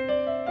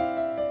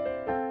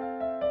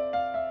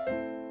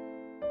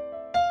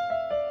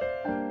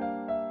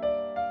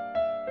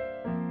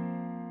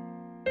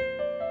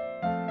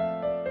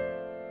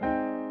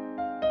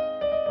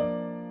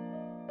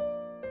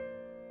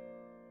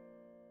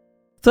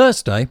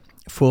 Thursday,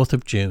 4th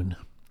of June.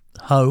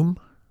 Home,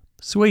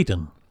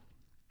 Sweden.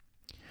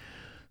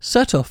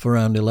 Set off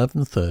around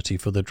 11:30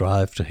 for the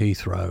drive to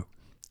Heathrow.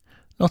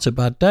 Not a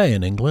bad day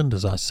in England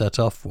as I set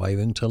off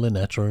waving to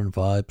Lynetta and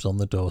Vibes on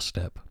the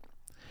doorstep.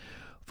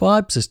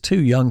 Vibes is too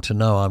young to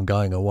know I'm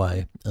going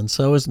away and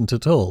so isn't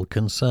at all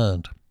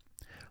concerned.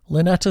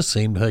 Lynetta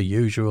seemed her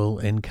usual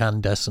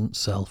incandescent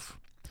self.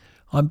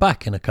 I'm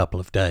back in a couple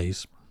of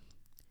days.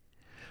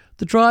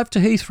 The drive to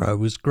Heathrow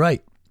was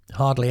great.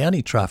 Hardly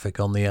any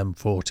traffic on the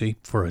M40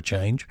 for a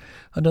change,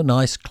 and a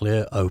nice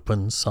clear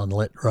open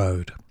sunlit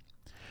road.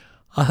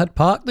 I had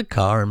parked the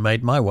car and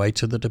made my way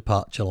to the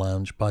departure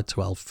lounge by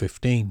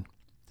 12:15.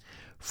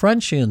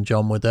 Frenchie and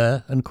John were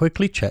there and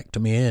quickly checked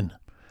me in.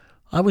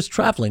 I was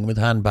travelling with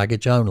hand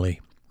baggage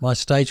only. My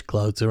stage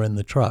clothes are in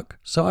the truck,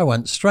 so I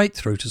went straight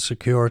through to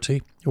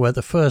security, where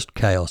the first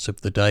chaos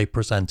of the day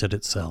presented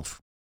itself.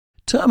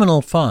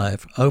 Terminal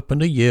 5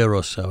 opened a year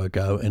or so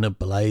ago in a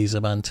blaze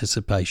of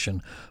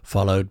anticipation,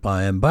 followed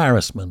by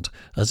embarrassment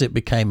as it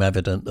became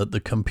evident that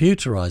the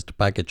computerised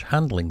baggage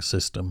handling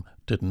system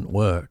didn't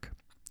work.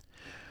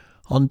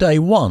 On day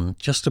 1,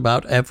 just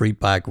about every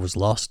bag was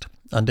lost,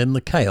 and in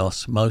the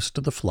chaos most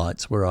of the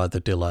flights were either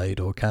delayed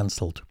or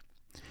cancelled.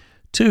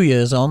 2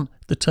 years on,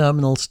 the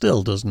terminal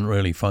still doesn't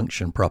really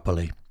function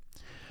properly.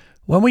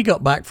 When we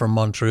got back from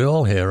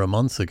Montreal here a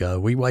month ago,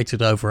 we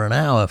waited over an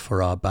hour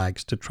for our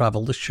bags to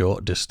travel the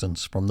short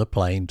distance from the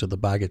plane to the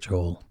baggage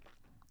hall.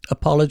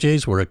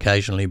 Apologies were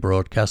occasionally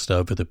broadcast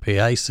over the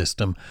PA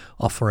system,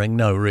 offering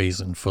no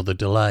reason for the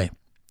delay.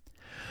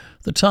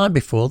 The time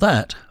before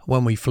that,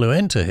 when we flew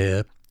into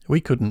here,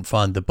 we couldn't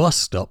find the bus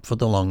stop for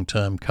the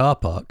long-term car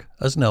park,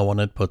 as no one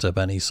had put up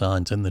any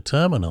signs in the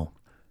terminal.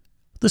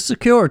 The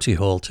security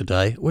hall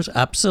today was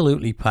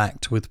absolutely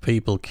packed with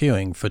people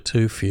queuing for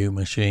too few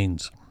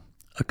machines.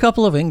 A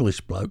couple of English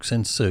blokes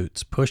in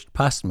suits pushed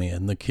past me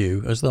in the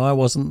queue as though I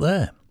wasn't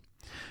there.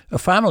 A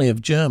family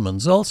of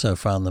Germans also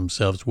found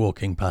themselves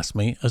walking past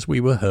me as we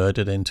were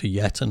herded into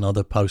yet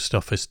another post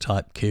office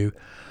type queue,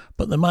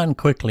 but the man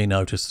quickly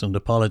noticed and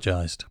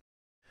apologised.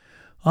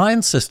 I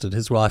insisted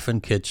his wife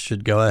and kids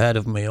should go ahead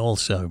of me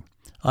also.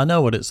 I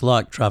know what it's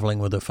like travelling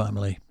with a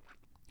family.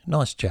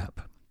 Nice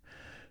chap.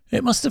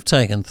 It must have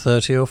taken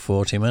 30 or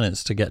 40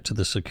 minutes to get to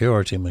the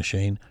security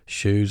machine.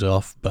 Shoes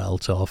off,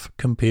 belt off,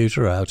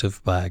 computer out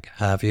of bag,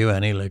 have you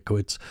any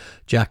liquids,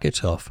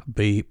 jacket off,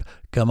 beep,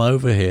 come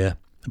over here,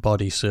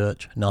 body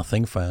search,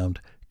 nothing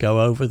found,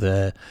 go over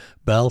there,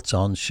 belt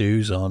on,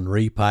 shoes on,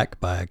 repack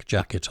bag,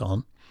 jacket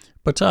on.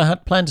 But I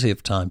had plenty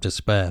of time to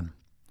spare.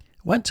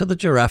 Went to the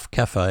Giraffe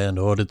Cafe and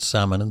ordered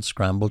salmon and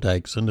scrambled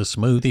eggs and a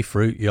smoothie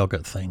fruit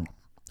yoghurt thing.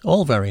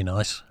 All very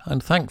nice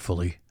and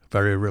thankfully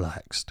very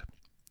relaxed.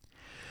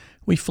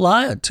 We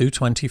fly at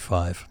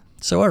 2:25,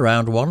 so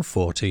around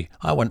 1:40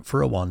 I went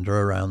for a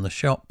wander around the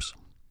shops.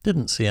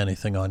 Didn't see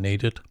anything I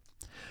needed.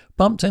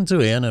 Bumped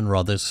into Ian and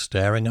Rothers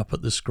staring up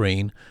at the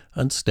screen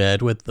and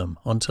stared with them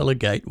until a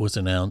gate was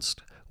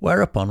announced,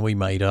 whereupon we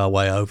made our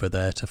way over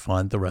there to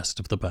find the rest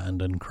of the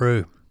band and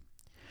crew.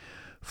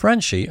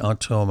 Frenchie, our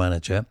tour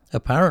manager,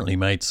 apparently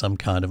made some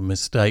kind of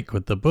mistake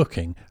with the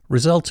booking,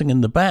 resulting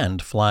in the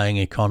band flying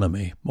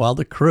economy while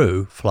the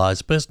crew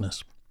flies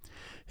business.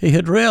 He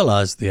had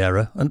realised the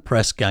error and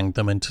press-ganged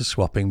them into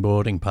swapping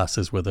boarding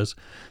passes with us,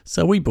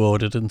 so we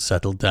boarded and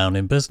settled down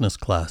in business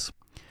class.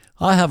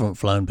 I haven't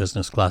flown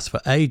business class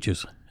for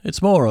ages.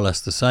 It's more or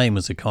less the same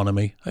as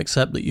economy,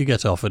 except that you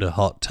get offered a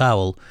hot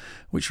towel,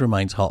 which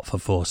remains hot for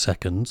 4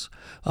 seconds,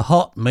 a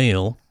hot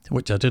meal,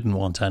 which I didn't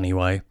want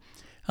anyway,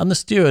 and the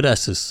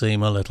stewardesses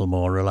seem a little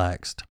more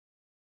relaxed.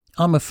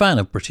 I'm a fan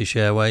of British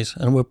Airways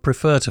and would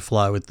prefer to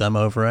fly with them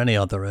over any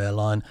other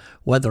airline,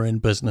 whether in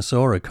business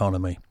or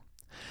economy.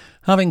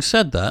 Having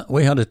said that,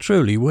 we had a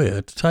truly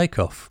weird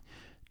takeoff.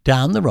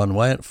 Down the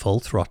runway at full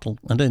throttle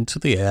and into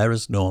the air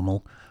as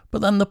normal,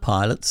 but then the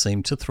pilot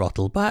seemed to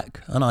throttle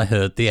back, and I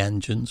heard the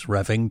engines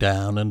revving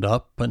down and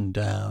up and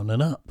down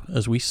and up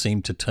as we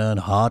seemed to turn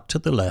hard to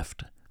the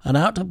left, and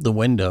out of the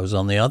windows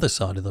on the other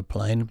side of the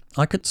plane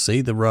I could see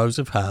the rows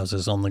of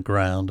houses on the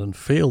ground and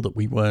feel that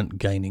we weren't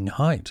gaining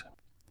height.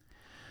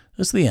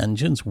 As the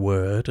engines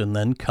whirred and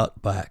then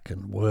cut back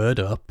and whirred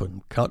up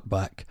and cut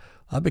back,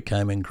 I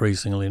became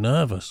increasingly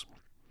nervous.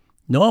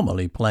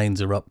 Normally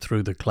planes are up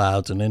through the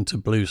clouds and into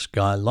blue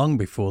sky long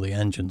before the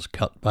engines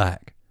cut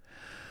back.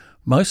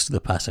 Most of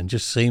the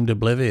passengers seemed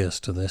oblivious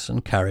to this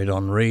and carried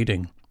on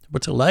reading,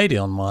 but a lady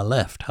on my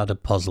left had a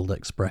puzzled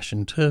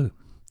expression too.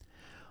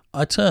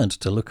 I turned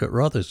to look at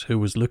Rothers, who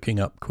was looking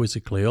up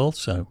quizzically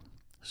also.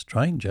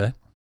 Strange, eh?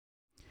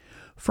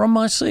 From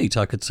my seat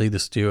I could see the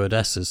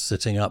stewardesses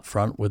sitting up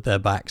front with their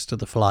backs to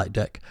the flight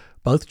deck,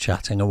 both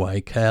chatting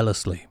away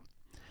carelessly.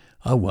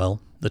 Oh well,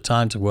 the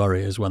time to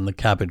worry is when the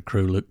cabin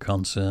crew look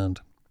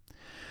concerned.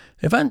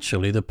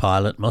 Eventually the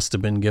pilot must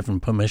have been given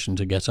permission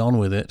to get on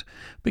with it,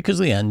 because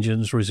the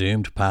engines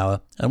resumed power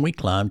and we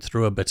climbed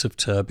through a bit of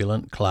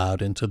turbulent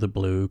cloud into the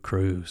blue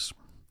cruise.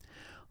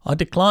 I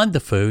declined the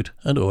food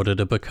and ordered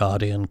a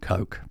Bacardi and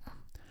Coke.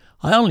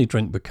 I only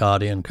drink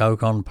Bacardi and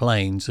Coke on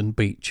planes and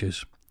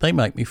beaches. They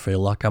make me feel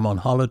like I'm on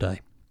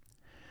holiday.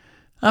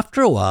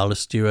 After a while a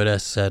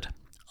stewardess said,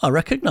 "I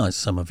recognise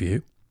some of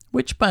you.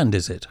 Which band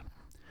is it?"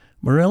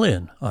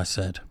 "Marillion," I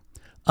said.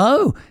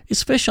 "Oh,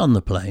 is Fish on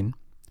the plane?"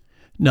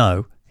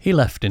 "No, he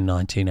left in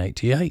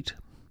 1988.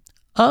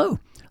 "Oh,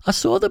 I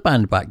saw the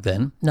band back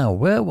then. Now,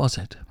 where was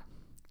it?"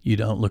 "You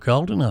don't look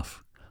old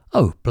enough."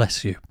 "Oh,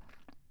 bless you."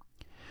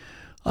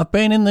 I've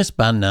been in this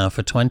band now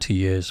for 20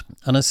 years,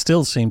 and I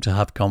still seem to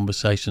have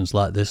conversations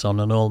like this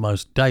on an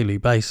almost daily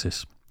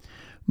basis.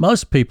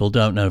 Most people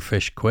don't know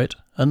Fish quit,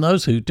 and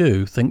those who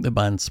do think the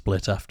band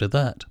split after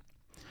that.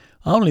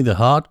 Only the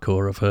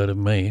hardcore have heard of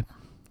me.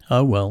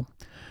 Oh well,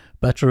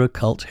 better a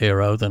cult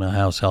hero than a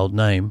household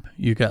name.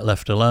 You get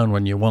left alone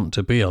when you want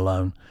to be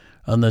alone,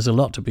 and there's a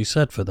lot to be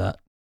said for that.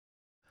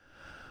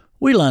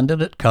 We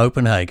landed at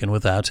Copenhagen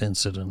without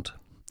incident.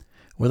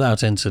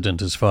 Without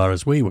incident as far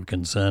as we were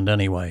concerned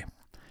anyway.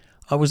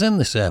 I was in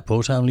this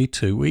airport only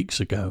 2 weeks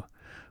ago.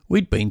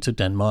 We'd been to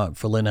Denmark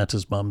for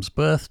Lynetta's mum's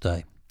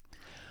birthday.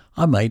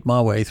 I made my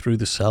way through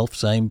the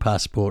self-same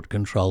passport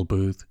control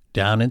booth,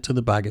 down into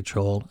the baggage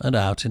hall and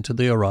out into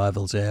the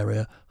arrivals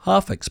area,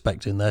 half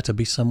expecting there to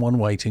be someone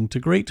waiting to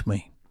greet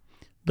me.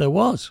 There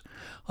was,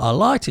 our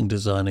lighting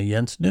designer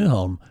Jens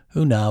Nyholm,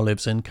 who now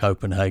lives in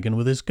Copenhagen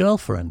with his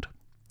girlfriend.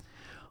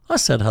 I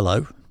said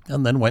hello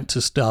and then went to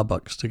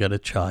Starbucks to get a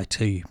chai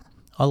tea.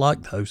 I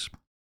like those.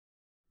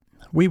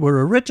 We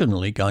were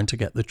originally going to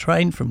get the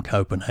train from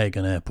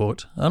Copenhagen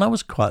Airport, and I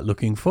was quite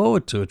looking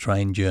forward to a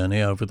train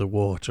journey over the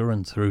water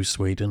and through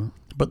Sweden,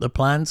 but the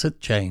plans had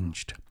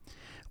changed.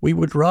 We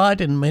would ride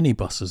in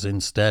minibuses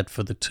instead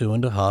for the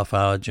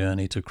 2.5-hour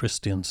journey to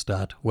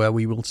Kristianstad, where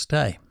we will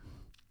stay.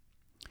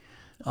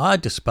 I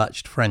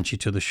dispatched Frenchie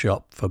to the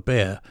shop for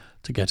beer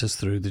to get us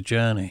through the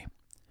journey.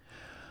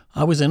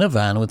 I was in a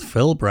van with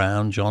Phil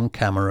Brown, John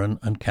Cameron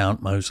and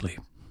Count Mosley.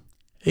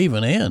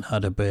 Even Ian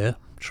had a beer,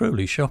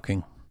 truly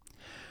shocking.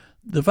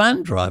 The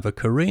van driver,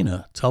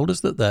 Karina, told us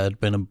that there had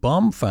been a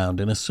bomb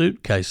found in a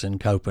suitcase in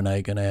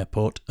Copenhagen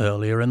Airport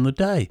earlier in the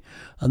day,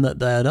 and that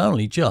they had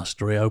only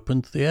just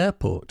reopened the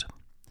airport.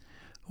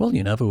 Well,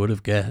 you never would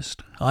have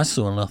guessed. I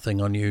saw nothing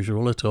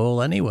unusual at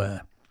all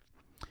anywhere.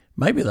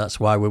 Maybe that's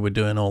why we were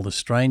doing all the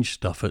strange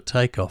stuff at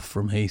takeoff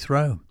from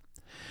Heathrow.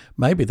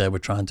 Maybe they were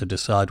trying to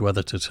decide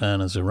whether to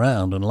turn us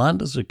around and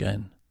land us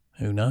again.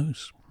 Who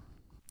knows?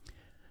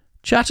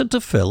 Chatted to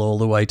Phil all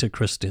the way to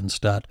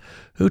Christianstad,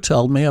 who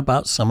told me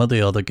about some of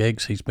the other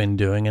gigs he's been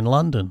doing in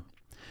London.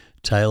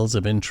 Tales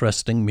of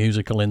interesting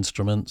musical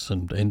instruments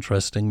and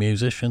interesting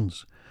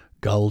musicians,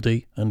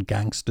 Goldie and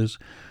gangsters,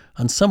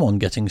 and someone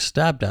getting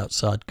stabbed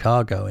outside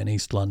Cargo in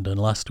East London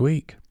last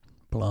week.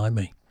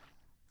 Blimey.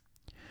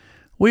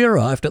 We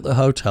arrived at the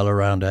hotel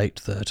around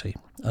 8:30,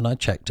 and I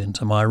checked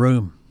into my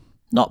room.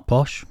 Not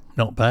posh,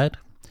 not bad.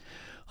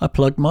 I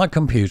plugged my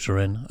computer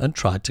in and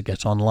tried to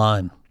get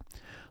online.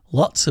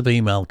 Lots of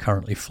email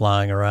currently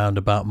flying around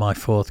about my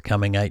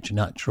forthcoming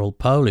H-Natural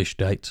Polish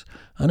dates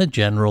and a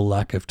general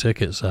lack of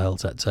ticket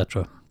sales,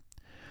 etc.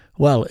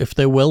 Well, if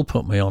they will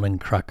put me on in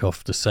Krakow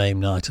the same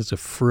night as a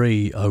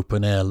free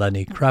open-air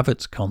Lenny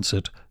Kravitz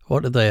concert,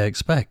 what do they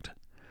expect?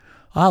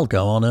 I'll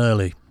go on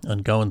early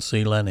and go and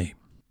see Lenny.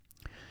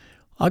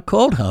 I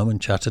called home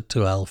and chatted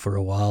to Elle for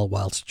a while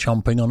whilst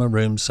chomping on a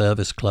room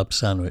service club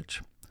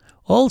sandwich.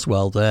 All's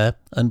well there,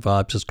 and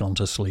Vibes has gone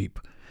to sleep.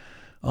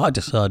 I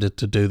decided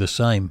to do the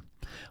same.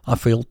 I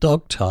feel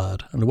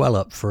dog-tired and well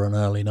up for an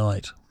early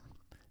night.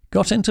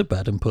 Got into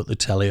bed and put the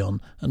telly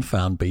on and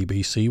found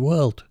BBC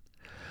World.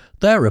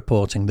 They're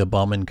reporting the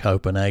bomb in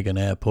Copenhagen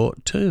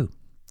airport too.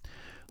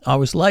 I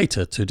was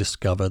later to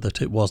discover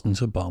that it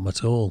wasn't a bomb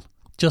at all,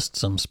 just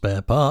some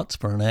spare parts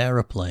for an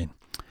aeroplane.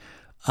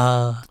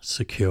 Ah,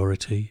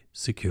 security,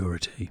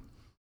 security.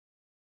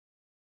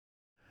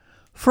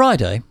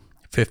 Friday,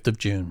 5th of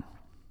June.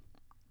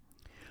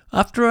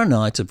 After a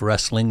night of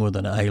wrestling with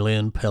an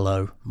alien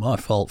pillow, my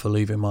fault for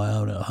leaving my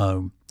own at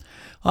home,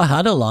 I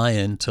had a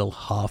lie-in till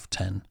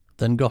 10:30,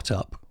 then got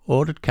up,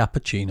 ordered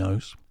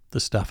cappuccinos,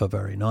 the staff are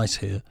very nice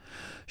here,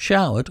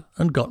 showered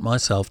and got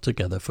myself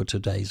together for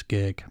today's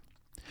gig.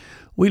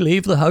 We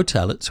leave the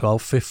hotel at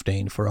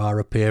 12:15 for our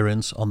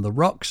appearance on the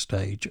rock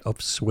stage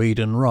of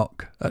Sweden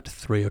Rock at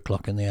 3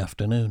 o'clock in the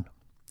afternoon.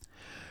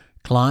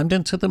 Climbed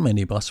into the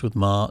minibus with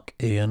Mark,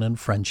 Ian and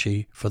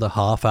Frenchie for the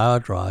half-hour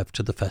drive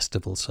to the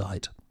festival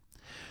site.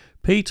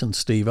 Pete and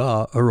Steve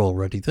are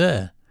already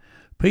there.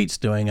 Pete's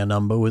doing a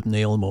number with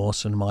Neil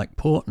Morse and Mike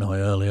Portnoy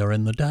earlier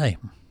in the day.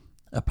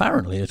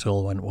 Apparently it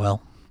all went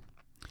well.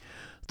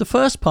 The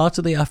first part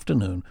of the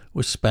afternoon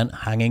was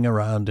spent hanging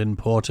around in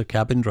porter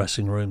cabin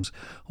dressing rooms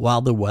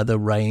while the weather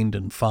rained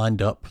and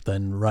fined up,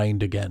 then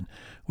rained again,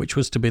 which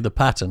was to be the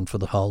pattern for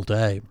the whole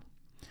day.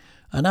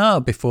 An hour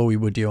before we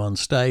were due on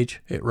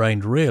stage, it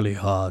rained really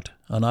hard,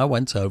 and I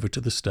went over to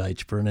the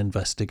stage for an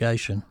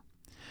investigation.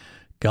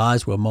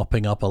 Guys were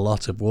mopping up a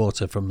lot of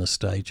water from the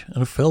stage,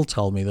 and Phil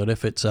told me that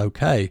if it's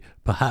okay,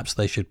 perhaps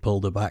they should pull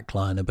the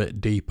backline a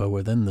bit deeper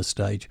within the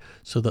stage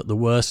so that the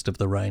worst of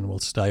the rain will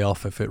stay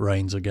off if it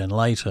rains again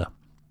later.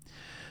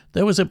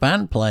 There was a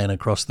band playing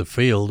across the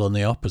field on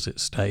the opposite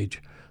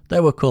stage.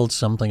 They were called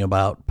something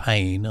about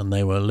Pain, and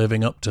they were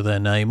living up to their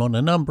name on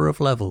a number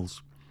of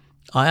levels.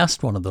 I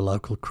asked one of the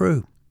local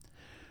crew,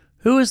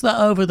 "Who is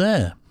that over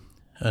there?"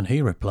 And he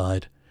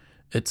replied,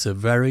 "It's a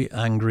very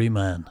angry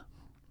man."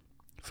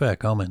 Fair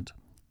comment.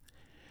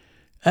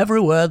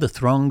 Everywhere the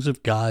throngs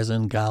of guys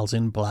and gals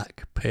in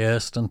black,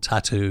 pierced and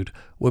tattooed,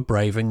 were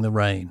braving the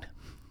rain.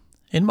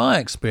 In my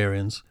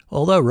experience,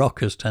 although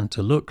rockers tend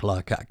to look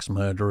like axe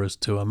murderers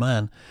to a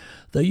man,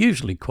 they're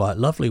usually quite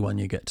lovely when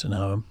you get to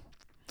know them.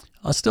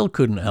 I still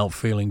couldn't help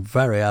feeling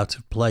very out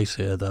of place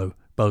here, though,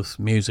 both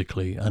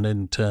musically and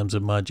in terms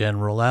of my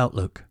general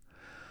outlook.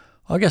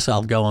 I guess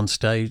I'll go on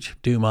stage,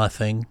 do my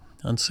thing,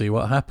 and see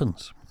what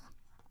happens.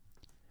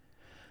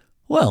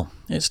 Well,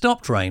 it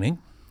stopped raining.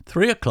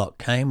 3 o'clock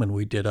came and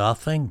we did our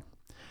thing.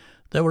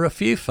 There were a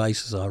few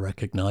faces I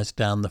recognised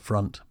down the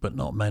front, but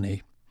not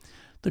many.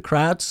 The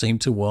crowd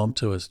seemed to warm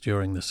to us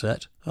during the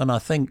set, and I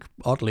think,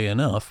 oddly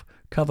enough,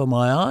 Cover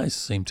My Eyes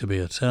seemed to be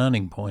a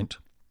turning point.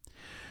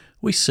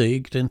 We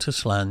segged into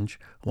Slange,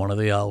 one of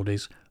the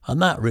oldies, and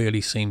that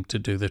really seemed to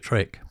do the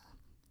trick.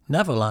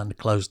 Neverland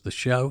closed the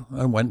show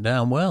and went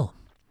down well.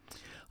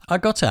 I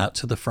got out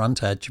to the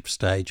front edge of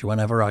stage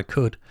whenever I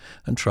could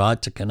and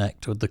tried to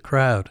connect with the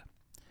crowd.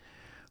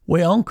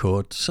 We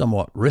encored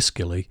somewhat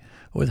riskily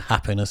with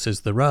Happiness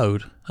is the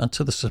Road, and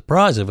to the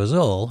surprise of us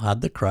all,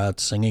 had the crowd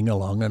singing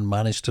along and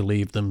managed to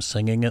leave them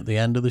singing at the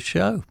end of the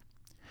show.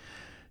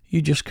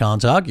 You just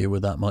can't argue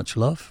with that much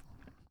love.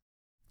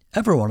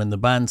 Everyone in the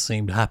band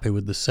seemed happy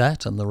with the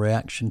set and the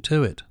reaction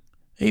to it.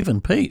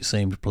 Even Pete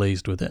seemed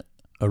pleased with it,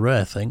 a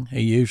rare thing.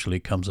 He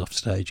usually comes off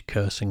stage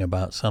cursing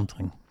about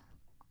something.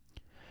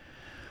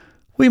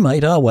 We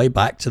made our way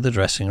back to the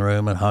dressing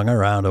room and hung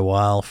around a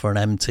while for an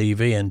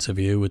MTV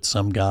interview with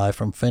some guy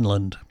from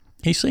Finland.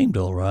 He seemed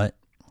all right.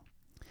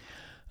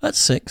 At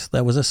 6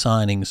 there was a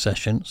signing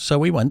session, so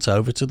we went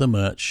over to the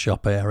merch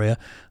shop area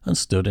and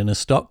stood in a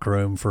stock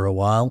room for a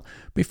while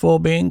before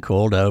being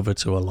called over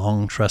to a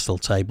long trestle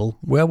table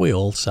where we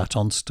all sat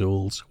on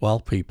stools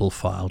while people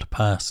filed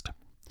past.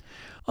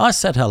 I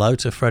said hello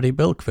to Freddie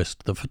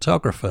Bilkvist, the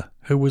photographer,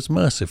 who was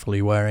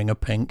mercifully wearing a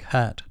pink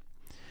hat.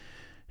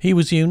 He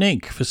was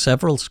unique for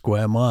several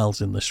square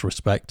miles in this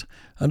respect,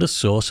 and a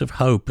source of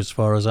hope as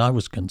far as I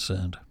was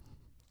concerned.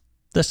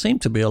 There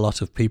seemed to be a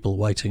lot of people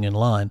waiting in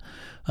line,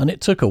 and it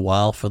took a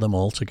while for them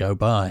all to go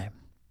by.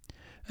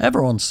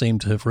 Everyone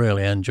seemed to have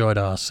really enjoyed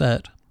our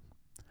set.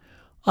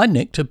 I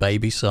nicked a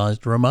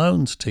baby-sized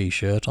Ramones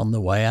t-shirt on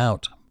the way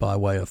out, by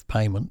way of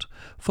payment,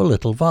 for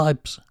little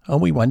vibes,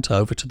 and we went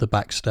over to the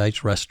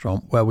backstage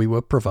restaurant where we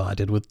were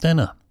provided with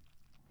dinner.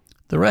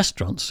 The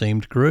restaurant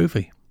seemed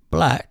groovy,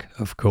 black,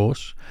 of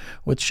course,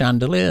 with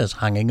chandeliers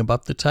hanging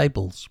above the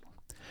tables.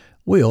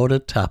 We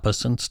ordered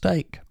tapas and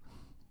steak.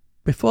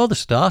 Before the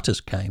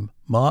starters came,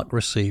 Mark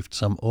received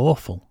some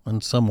awful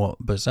and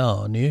somewhat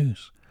bizarre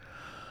news.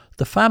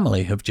 The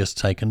family have just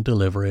taken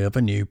delivery of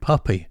a new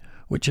puppy,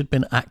 which had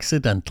been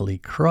accidentally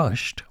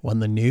crushed when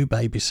the new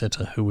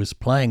babysitter who was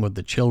playing with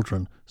the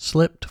children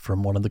slipped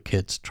from one of the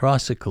kids'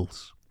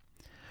 tricycles.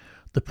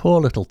 The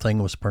poor little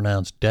thing was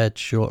pronounced dead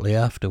shortly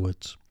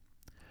afterwards.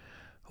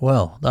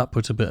 Well, that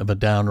put a bit of a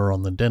downer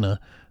on the dinner,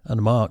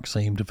 and Mark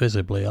seemed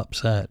visibly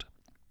upset.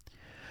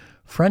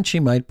 Frenchie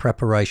made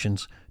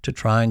preparations to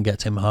try and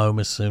get him home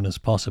as soon as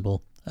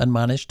possible, and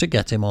managed to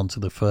get him onto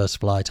the first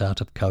flight out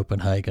of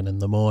Copenhagen in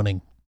the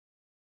morning.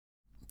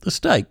 The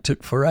steak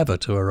took forever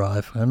to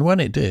arrive, and when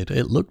it did,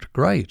 it looked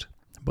great,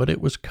 but it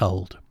was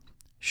cold.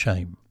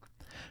 Shame.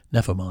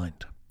 Never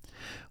mind.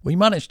 We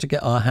managed to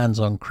get our hands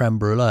on creme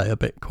brulee a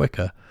bit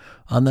quicker,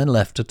 and then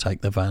left to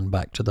take the van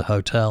back to the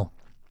hotel.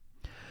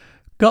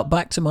 Got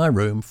back to my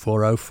room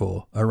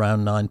 4:04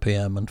 around 9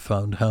 p.m. and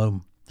phoned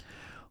home.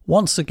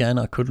 Once again,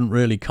 I couldn't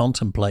really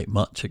contemplate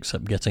much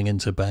except getting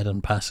into bed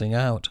and passing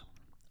out.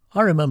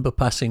 I remember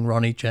passing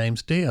Ronnie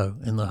James Dio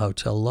in the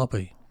hotel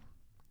lobby.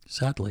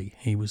 Sadly,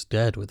 he was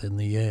dead within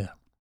the year.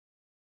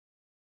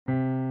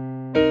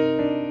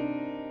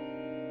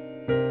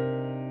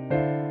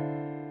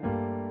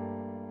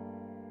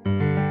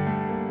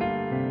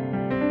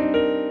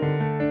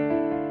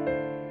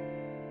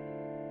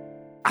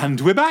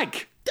 And we're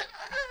back.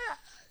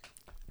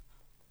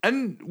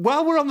 And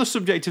while we're on the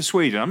subject of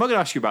Sweden, I'm not going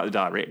to ask you about the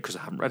diary because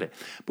I haven't read it,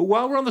 but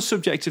while we're on the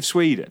subject of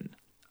Sweden,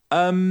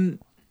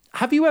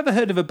 have you ever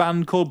heard of a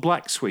band called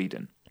Black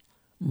Sweden?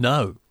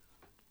 No.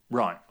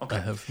 Right, okay. I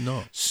have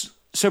not.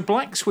 So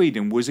Black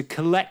Sweden was a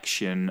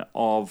collection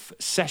of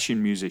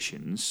session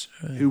musicians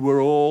who were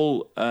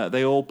all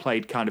they all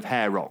played kind of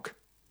hair rock.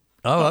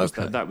 Oh,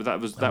 okay. That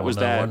was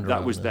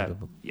their.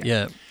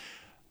 Yeah.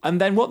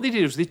 And then what they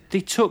did was they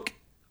took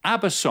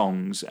ABBA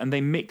songs and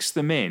they mixed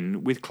them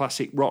in with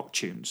classic rock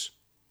tunes.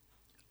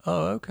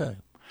 Oh, okay.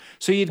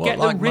 So you'd get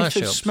like the riff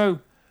of mashups?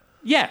 Smoke.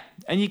 Yeah,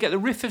 and you get the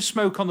riff of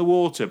Smoke on the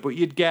Water, but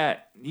you'd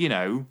get,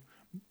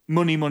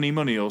 Money, Money,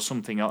 Money or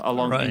something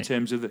along in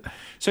terms of the...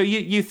 So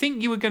you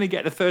think you were going to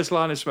get the first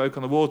line of Smoke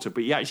on the Water,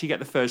 but you actually get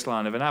the first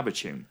line of an ABBA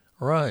tune.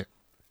 Right.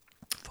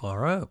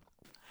 Far out.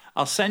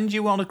 I'll send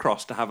you one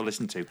across to have a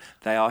listen to.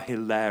 They are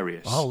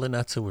hilarious. Oh,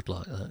 Lynetta would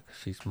like that.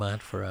 She's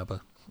mad for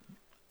ABBA.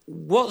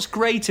 What's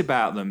great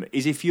about them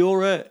is if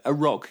you're a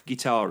rock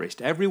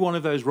guitarist, every one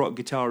of those rock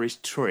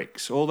guitarist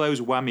tricks, all those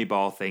whammy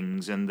bar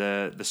things and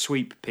the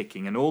sweep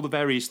picking and all the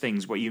various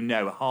things where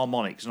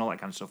harmonics and all that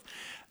kind of stuff,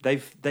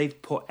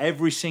 they've put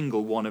every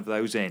single one of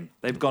those in.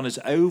 They've gone as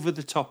over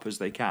the top as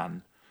they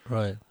can.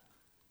 Right.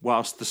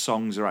 Whilst the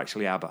songs are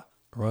actually ABBA.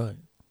 Right.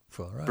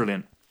 Far out.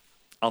 Brilliant.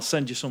 I'll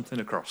send you something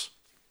across.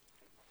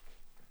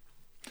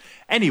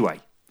 Anyway,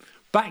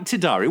 back to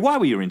Diary. Why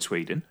were you in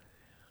Sweden?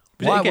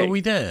 Why were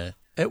we there?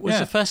 It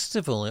was a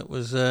festival. It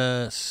was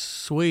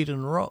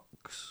Sweden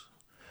Rocks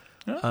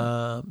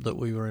that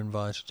we were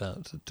invited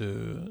out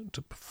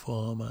to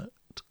perform at.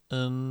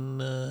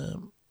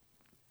 And,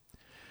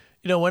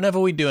 whenever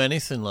we do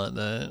anything like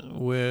that,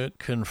 we're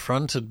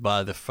confronted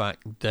by the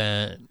fact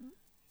that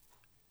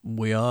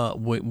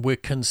we're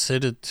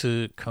considered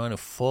to kind of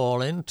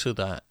fall into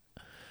that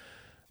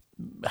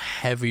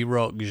heavy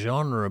rock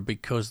genre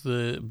because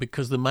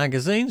the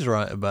magazines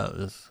write about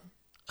us.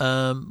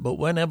 But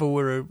whenever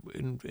we're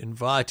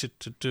invited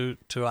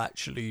to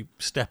actually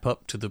step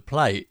up to the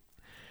plate,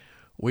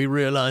 we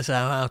realise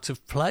how out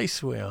of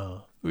place we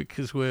are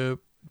because we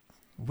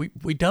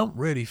don't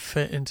really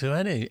fit into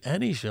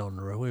any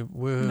genre.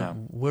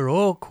 We're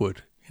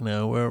awkward,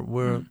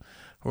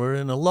 we're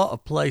in a lot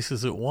of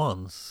places at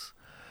once.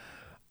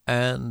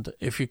 And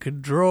if you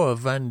could draw a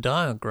Venn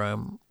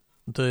diagram,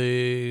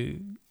 the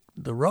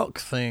rock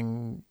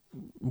thing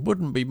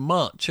wouldn't be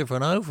much of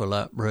an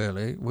overlap,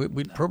 really.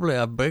 We'd probably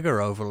have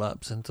bigger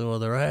overlaps into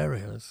other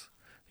areas,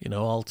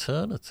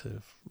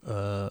 alternative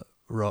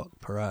rock,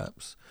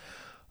 perhaps.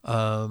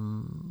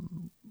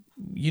 There'd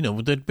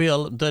be a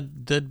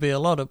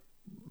lot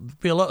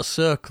of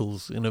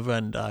circles in a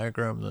Venn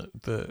diagram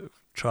that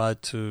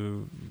tried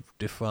to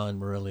define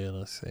Marillion,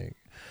 I think,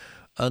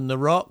 and the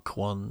rock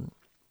one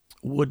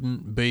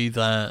wouldn't be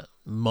that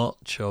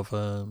much of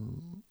a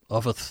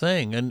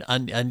thing,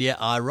 and yet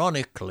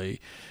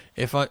ironically,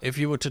 if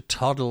you were to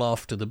toddle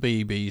off to the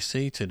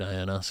BBC today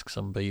and ask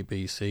some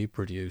BBC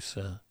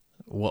producer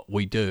what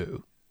we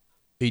do,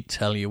 he'd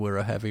tell you we're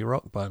a heavy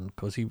rock band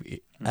because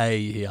he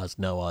has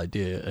no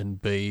idea,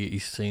 and B,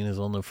 he's seen us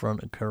on the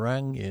front of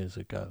Kerrang years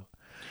ago.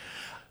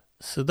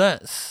 So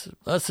that's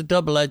a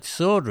double-edged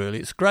sword, really.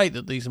 It's great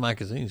that these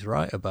magazines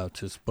write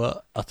about us,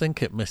 but I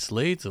think it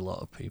misleads a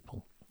lot of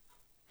people.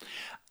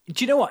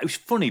 Do you know what? It was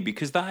funny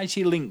because that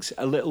actually links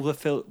a little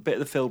bit of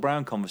the Phil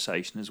Brown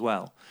conversation as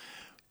well.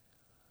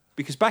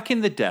 Because back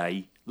in the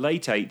day,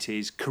 late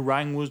 80s,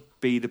 Kerrang would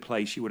be the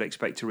place you would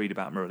expect to read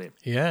about Marillion.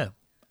 Yeah.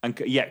 And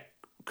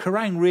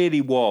Kerrang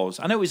really was.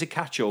 I know it was a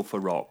catch-all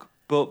for rock,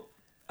 but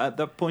at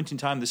that point in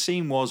time, the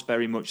scene was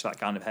very much that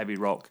kind of heavy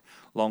rock,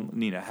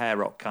 hair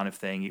rock kind of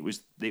thing. It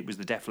was the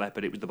Def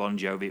Leppard, it was the Bon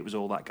Jovi, it was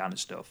all that kind of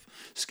stuff,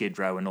 Skid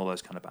Row and all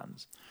those kind of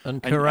bands.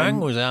 And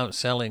Kerrang was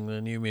outselling the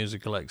New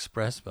Musical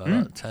Express by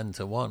about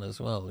 10-1 as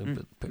well.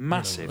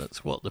 Massive.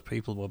 That's what the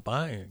people were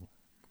buying,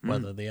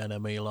 whether the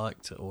enemy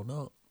liked it or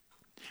not.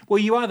 Well,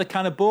 you either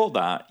kind of bought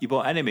that, you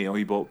bought Enemy, or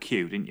you bought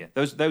Q, didn't you?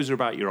 Those are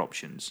about your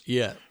options.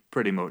 Yeah.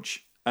 Pretty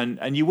much.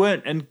 And you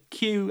weren't, and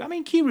Q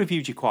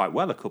reviewed you quite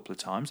well a couple of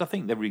times. I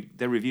think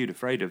they reviewed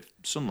Afraid of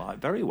Sunlight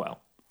very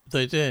well.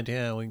 They did,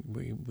 yeah.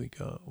 We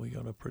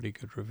got a pretty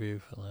good review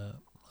for that,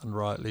 and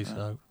rightly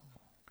so.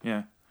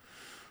 Yeah.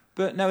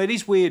 But no, it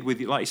is weird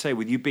with you, like you say,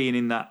 with you being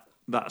in that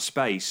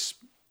space,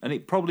 and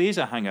it probably is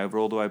a hangover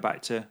all the way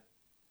back to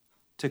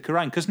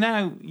Kerrang, because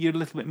now you're a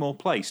little bit more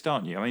placed,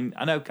 aren't you? I mean,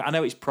 I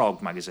know it's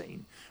Prog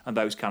magazine and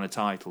those kind of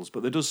titles,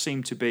 but there does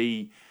seem to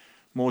be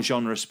more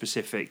genre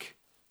specific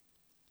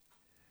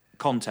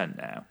content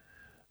now.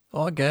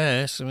 Oh, I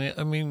guess.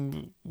 I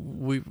mean,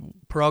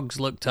 Prog's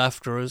looked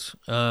after us.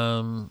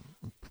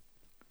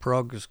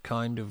 Prog's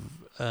kind of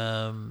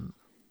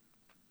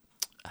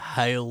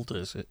hailed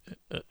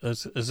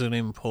as an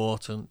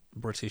important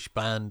British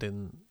band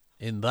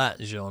in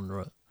that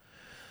genre.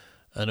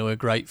 And we're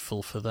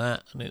grateful for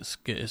that, and it's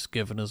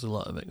given us a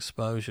lot of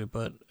exposure.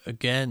 But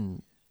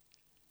again,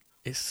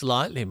 it's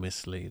slightly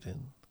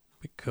misleading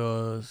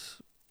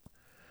because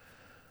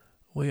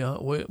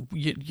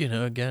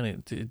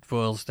again, it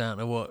boils down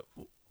to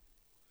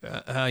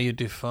how you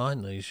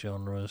define these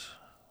genres.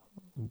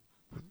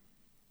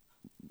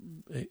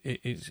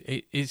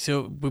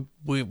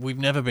 We've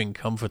never been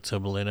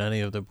comfortable in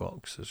any of the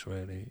boxes,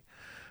 really.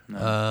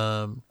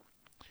 No.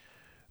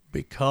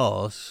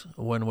 Because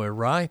when we're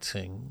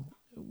writing,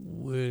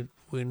 we're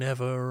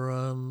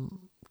never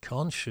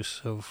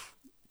conscious of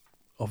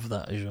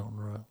that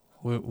genre.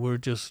 We're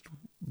just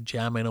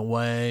jamming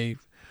away,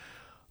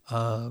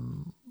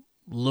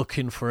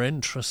 looking for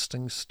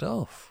interesting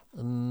stuff.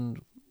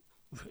 And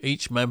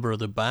each member of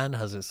the band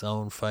has its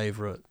own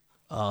favourite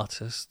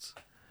artists,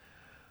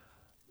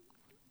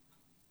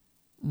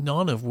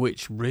 none of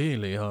which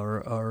really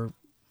are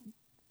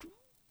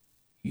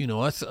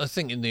I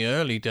think in the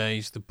early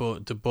days, the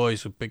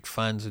boys were big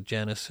fans of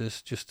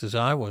Genesis, just as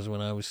I was when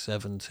I was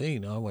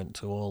 17. I went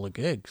to all the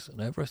gigs and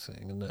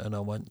everything, and I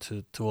went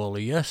to all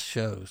the Yes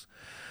shows.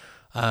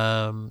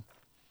 And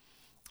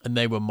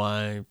they were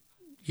my,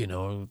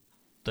 were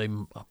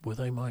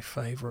they my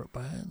favourite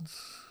bands?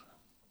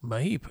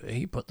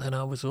 Maybe, but then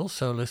I was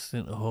also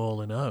listening to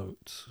Hall &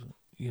 Oates.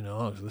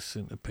 I was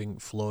listening to Pink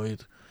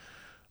Floyd,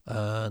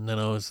 and then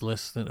I was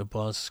listening to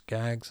Boz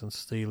Scaggs and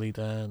Steely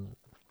Dan.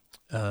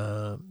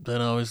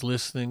 Then I was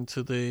listening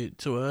to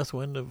Earth,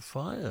 Wind and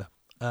Fire,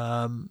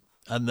 and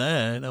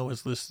then I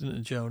was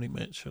listening to Joni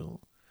Mitchell,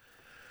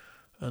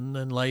 and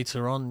then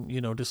later on,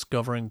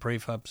 discovering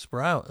Prefab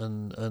Sprout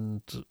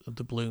and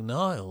the Blue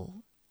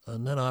Nile,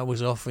 and then I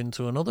was off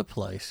into another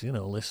place,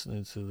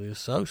 listening to the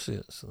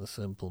Associates and the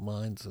Simple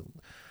Minds,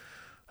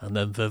 and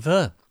then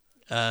the.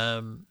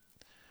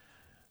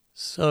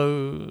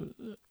 So,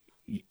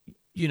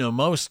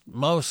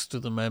 most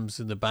of the members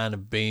in the band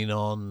have been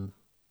on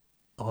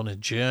a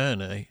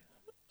journey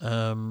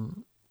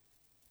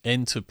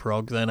into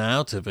prog, then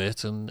out of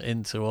it and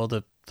into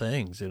other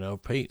things.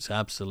 Pete's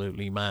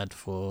absolutely mad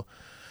for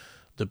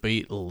the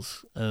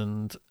Beatles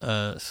and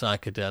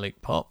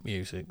psychedelic pop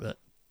music. That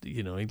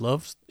he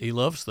loves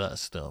that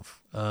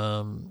stuff.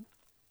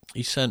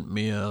 He sent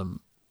me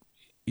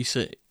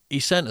he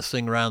sent a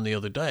thing around the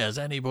other day. Has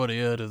anybody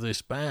heard of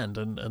this band?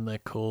 And they're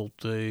called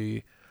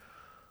the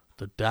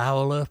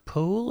Dowler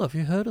Pool. Have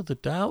you heard of the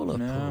Dowler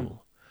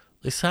Pool?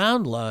 They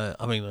sound like,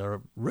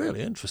 they're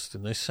really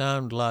interesting. They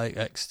sound like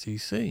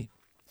XTC.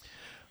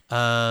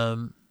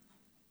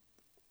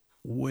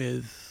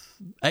 With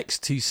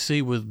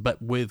XTC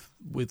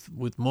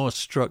with more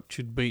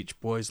structured Beach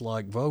Boys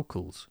like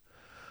vocals.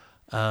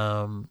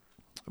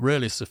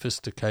 Really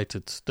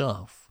sophisticated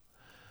stuff.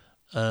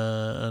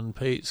 And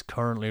Pete's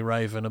currently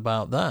raving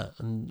about that.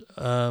 And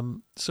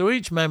so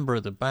each member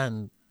of the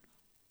band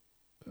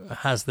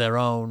has their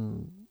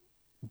own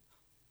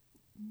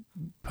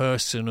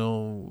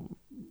personal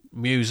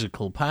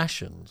musical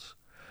passions,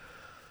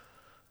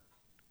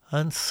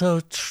 and so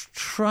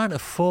trying to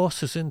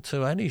force us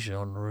into any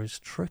genre is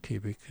tricky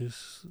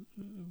because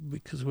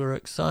we're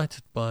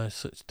excited by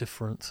such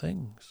different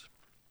things.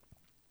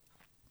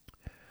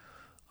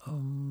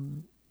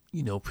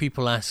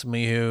 People ask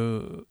me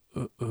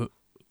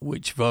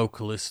which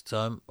vocalists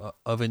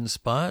have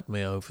inspired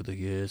me over the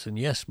years, and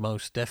yes,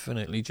 most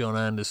definitely John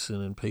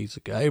Anderson and Peter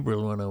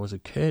Gabriel when I was a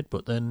kid,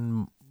 but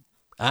then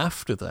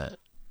after that,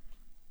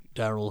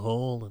 Daryl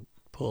Hall and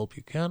Paul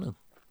Buchanan.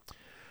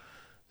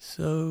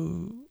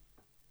 So,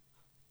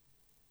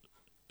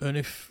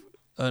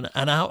 and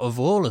out of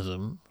all of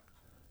them,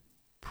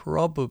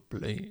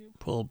 probably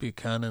Paul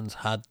Buchanan's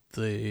had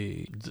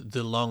the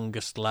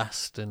longest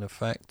lasting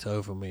effect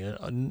over me.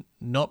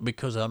 Not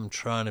because I'm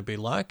trying to be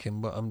like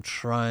him, but I'm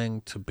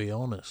trying to be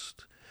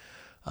honest.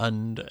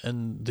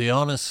 And the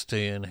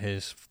honesty in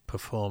his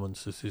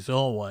performances is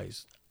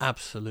always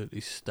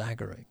absolutely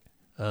staggering,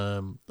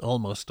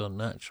 almost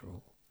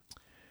unnatural.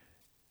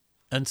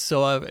 And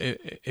so,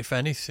 if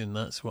anything,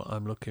 that's what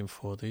I'm looking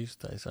for these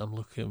days. I'm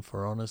looking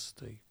for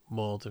honesty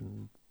more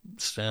than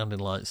sounding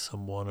like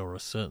someone or a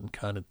certain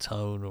kind of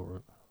tone.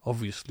 Or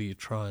obviously, you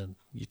try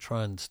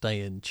and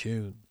stay in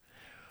tune,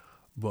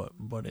 but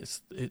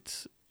it's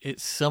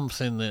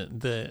something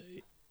that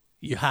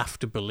you have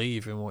to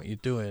believe in what you're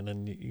doing,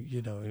 and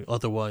you know,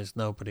 otherwise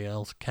nobody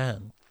else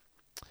can.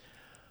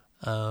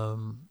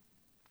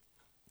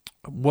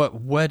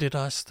 Where did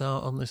I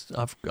start on this?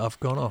 I've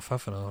gone off,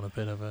 haven't I, on a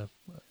bit of a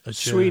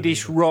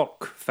Swedish journey.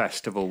 rock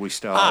festival. We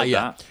started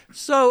that.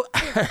 So,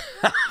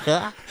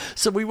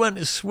 so we went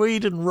to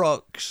Sweden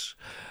Rocks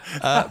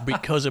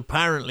because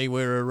apparently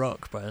we're a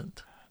rock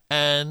band,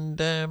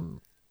 and I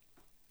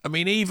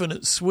mean, even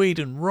at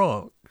Sweden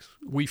Rocks,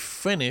 we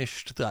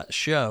finished that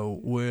show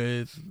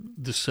with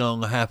the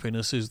song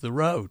 "Happiness Is the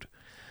Road,"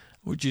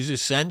 which is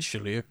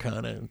essentially a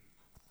kind of,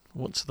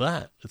 what's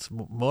that? It's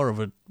more of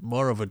a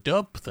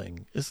dub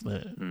thing, isn't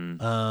it?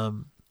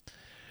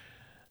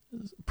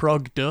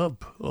 Prog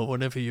dub, or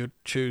whatever you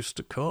choose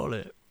to call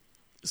it.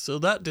 So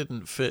that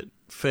didn't fit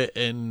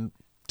in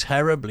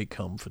terribly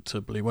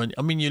comfortably.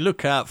 When you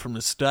look out from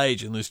the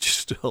stage and there's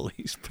just all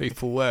these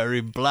people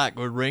wearing black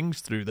with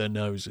rings through their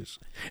noses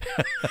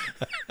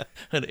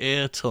and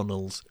ear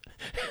tunnels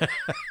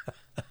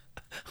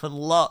and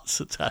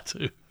lots of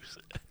tattoos.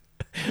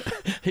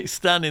 He's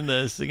standing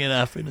there singing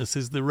 "Happiness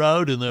Is the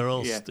Road," and they're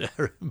all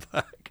staring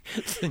back,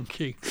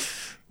 thinking,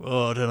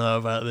 "Oh, I don't know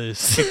about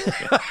this."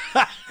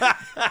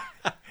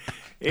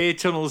 Ear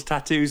tunnels,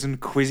 tattoos, and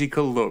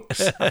quizzical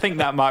looks. I think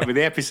that might be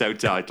the episode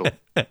title.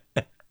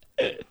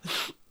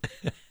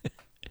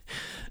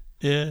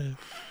 Yeah.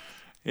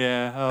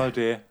 Yeah. Oh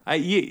dear.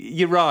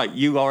 You're right.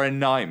 You are a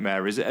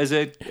nightmare as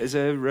a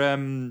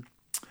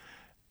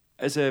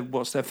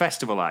what's the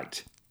festival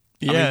act.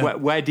 Yeah. I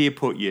mean, where do you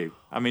put you?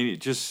 I mean,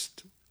 it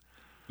just.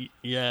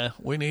 Yeah,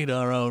 we need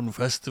our own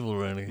festival,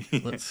 really.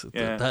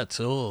 That's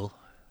all.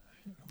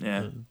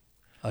 Yeah.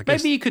 I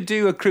guess... Maybe you could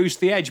do a Cruise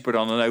to the Edge, but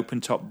on an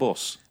open-top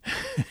bus.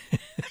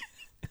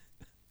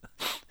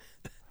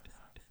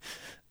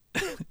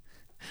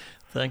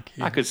 Thank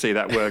you. I could see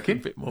that working.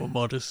 A bit more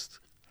modest.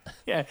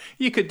 Yeah,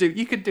 you could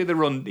do the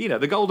run,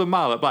 the Golden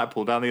Mile at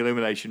Blackpool down the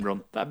Illumination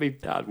Run.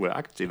 That'd work.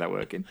 I could see that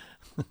working.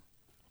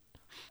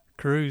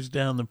 Cruise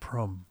down the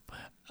prom.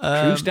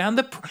 Cruise down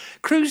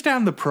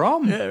the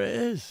prom. There it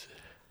is.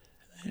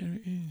 There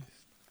it is.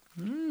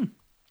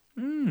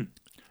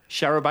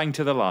 Sharabang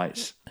to the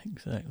lights.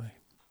 Exactly.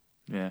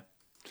 Yeah.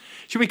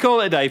 Should we call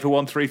it a day for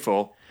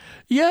 134?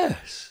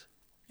 Yes.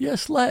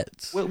 Yes,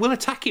 let's. We'll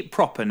attack it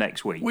proper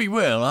next week. We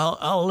will.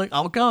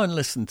 I'll go and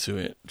listen to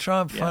it. Try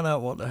and find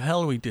out what the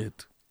hell we did.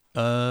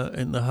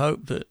 In the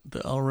hope that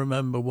I'll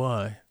remember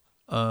why.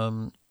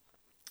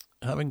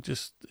 Having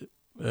just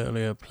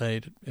earlier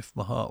played "If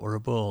My Heart Were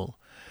a Ball,"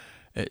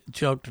 it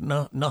jogged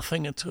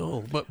nothing at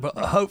all. But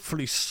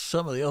hopefully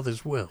some of the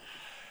others will.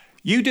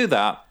 You do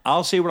that.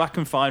 I'll see what I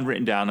can find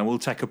written down, and we'll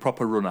take a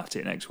proper run at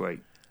it next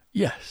week.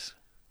 Yes.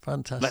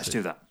 Fantastic. Let's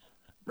do that.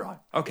 Right.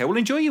 Okay, well,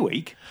 enjoy your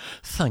week.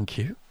 Thank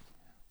you.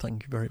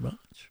 Thank you very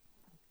much.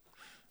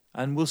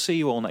 And we'll see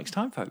you all next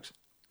time, folks.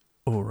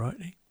 All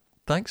righty.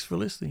 Thanks for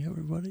listening,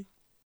 everybody.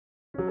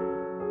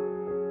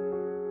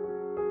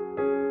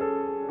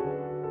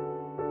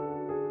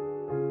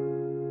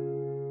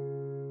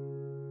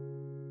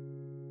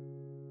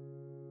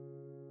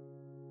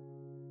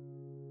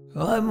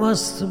 I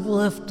must have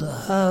left the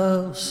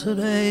house at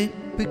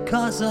 8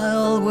 because I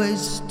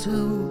always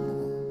do.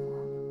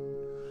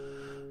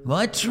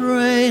 My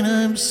train,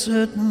 I'm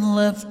certain,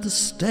 left the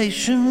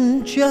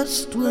station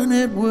just when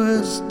it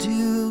was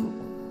due.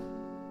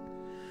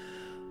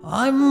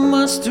 I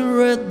must have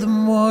read the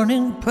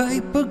morning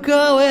paper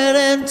going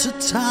into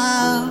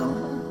town,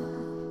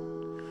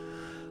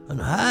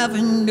 and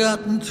having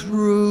gotten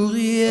through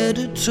the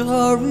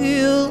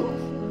editorial,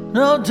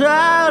 no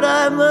doubt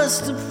I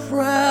must have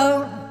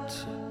frowned.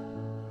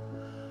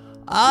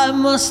 I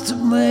must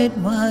have made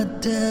my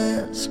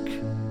desk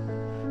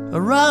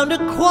around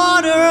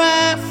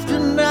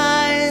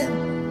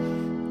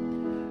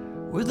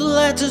 9:15, with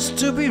letters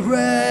to be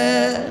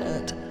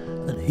read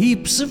and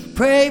heaps of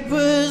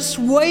papers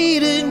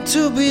waiting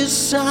to be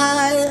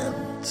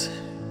signed.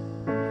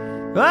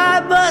 I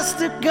must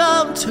have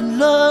gone to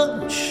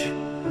lunch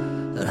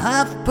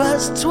at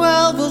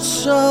 12:30 or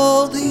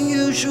so, the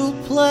usual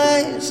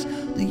place,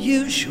 the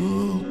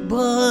usual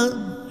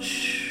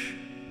bunch.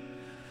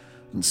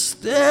 And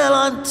still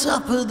on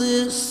top of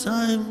this,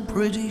 I'm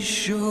pretty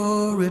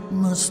sure it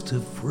must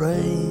have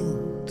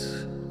rained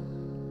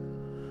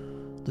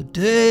the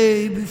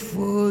day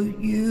before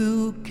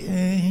you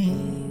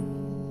came.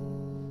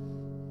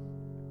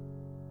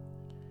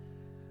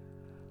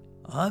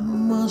 I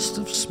must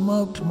have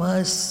smoked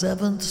my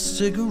 7th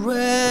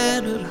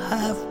cigarette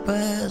at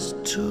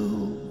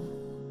 2:30.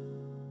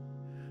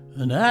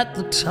 And at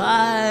the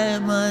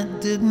time I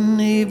didn't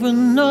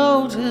even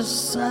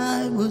notice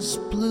I was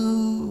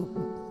blue.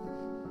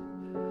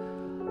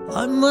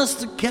 I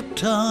must have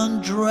kept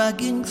on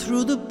dragging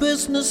through the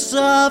business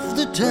of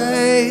the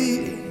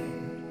day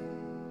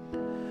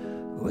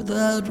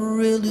without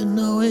really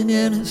knowing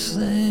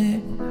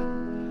anything.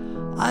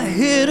 I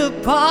hid a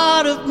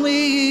part of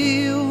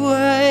me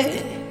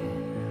away.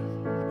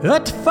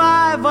 At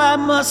 5 I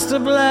must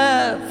have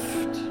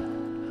left.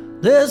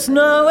 There's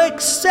no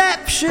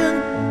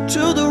exception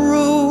to the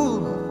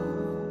rule,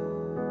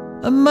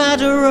 a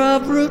matter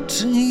of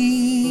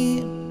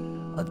routine.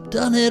 I've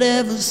done it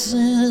ever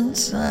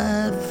since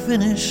I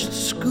finished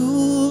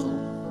school.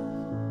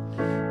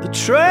 The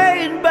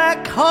train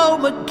back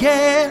home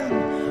again.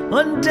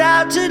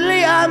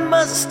 Undoubtedly I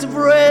must have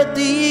read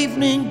the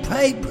evening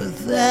paper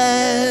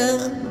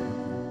then.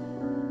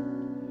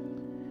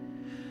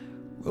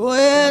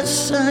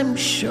 Yes, I'm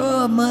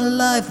sure my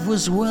life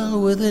was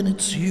well within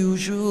its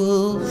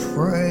usual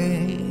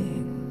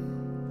frame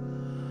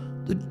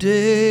the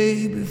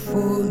day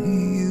before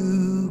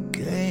you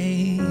came.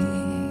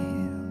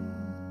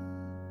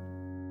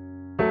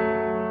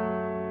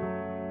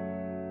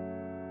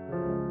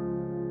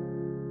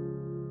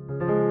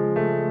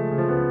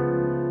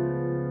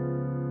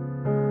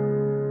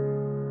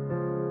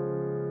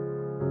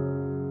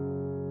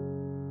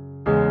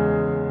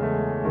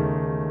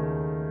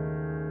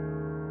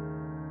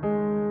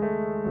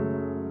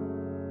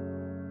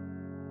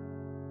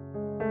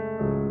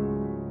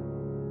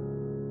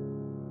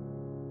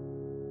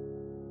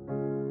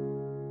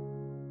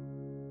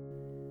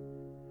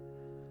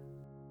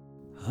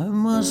 I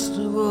must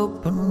have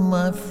opened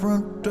my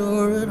front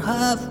door at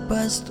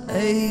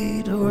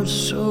 8:30 or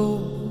so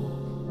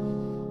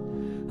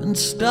and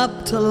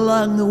stopped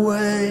along the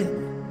way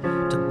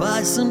to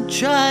buy some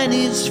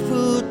Chinese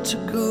food to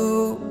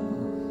go.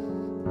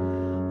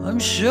 I'm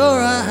sure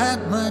I had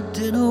my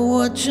dinner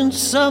watching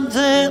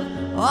something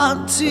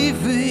on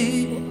TV.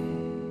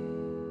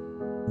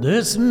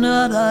 There's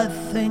not, I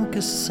think,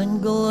 a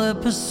single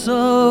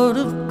episode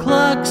of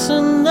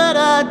Clarkson that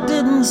I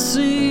didn't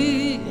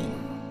see.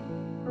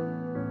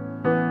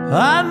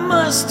 I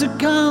must have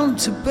gone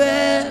to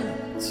bed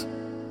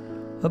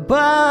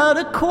about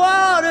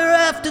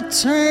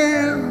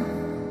 10:15.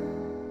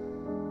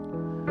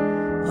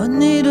 I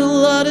need a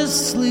lot of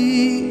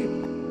sleep,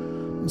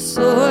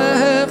 so I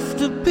have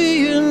to be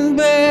in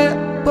bed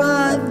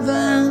by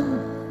then.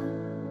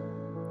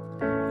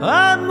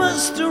 I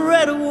must have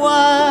read a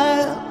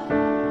while,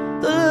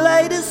 the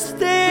latest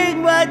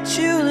thing by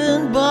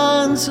Julian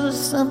Barnes or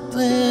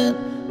something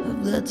of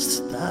that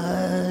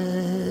style.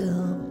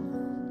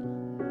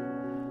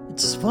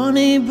 It's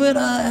funny, but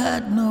I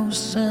had no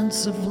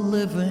sense of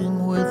living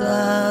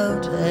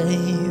without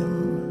aim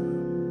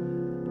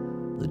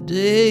the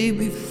day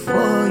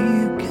before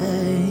you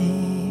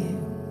came.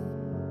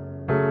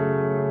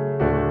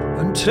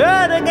 And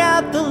turning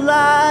out the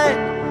light,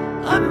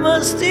 I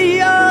must have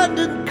yawned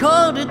and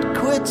called it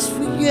quits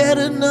for yet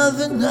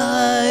another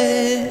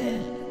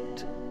night.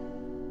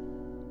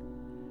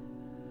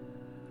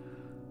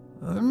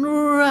 And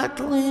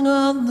rattling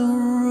on the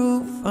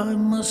roof, I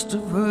must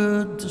have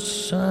heard the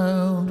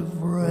sound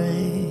of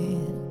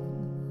rain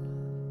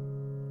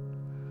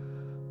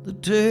the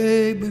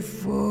day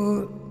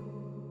before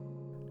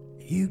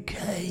you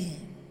came.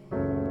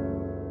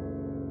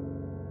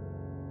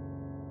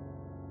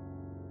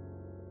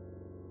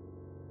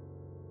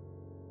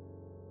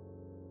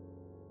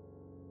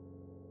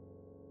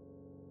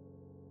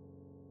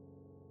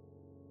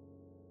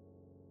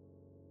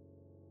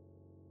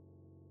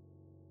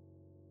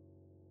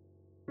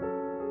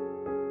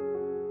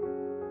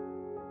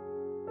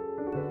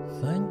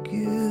 Thank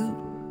you,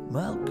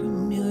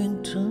 Malcolm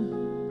Newington.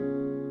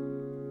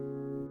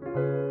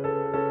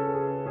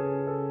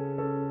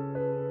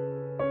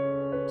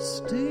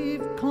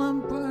 Steve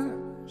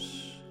Clumpers.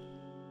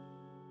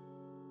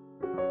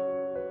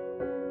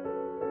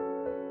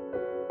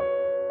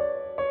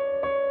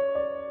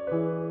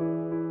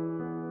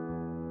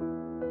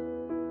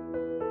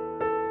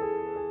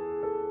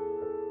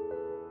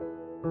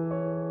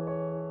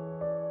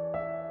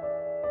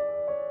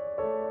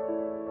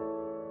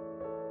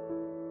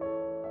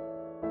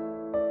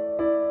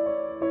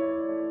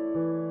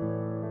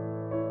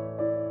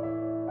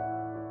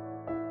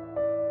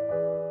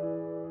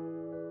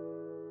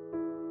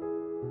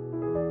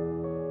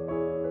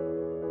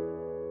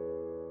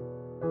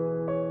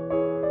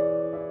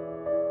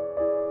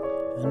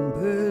 And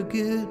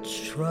Birgit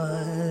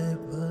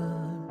Schreiber.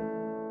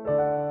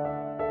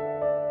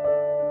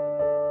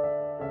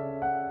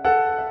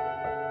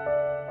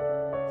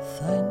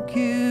 Thank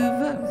you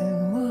very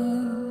much.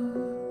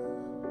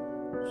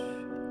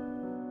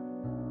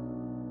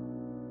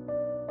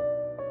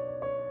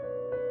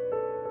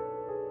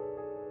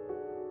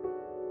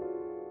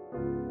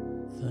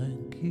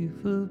 you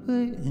for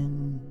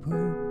being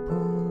purple.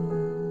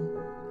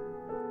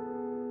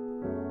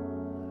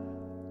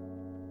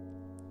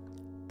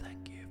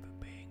 Thank you for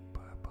being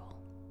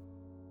purple.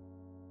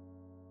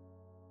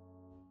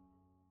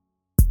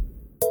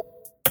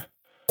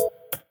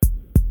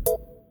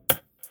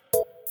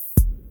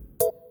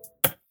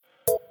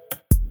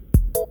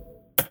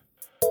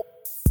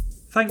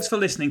 Thanks for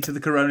listening to the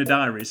Corona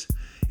Diaries.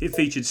 It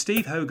featured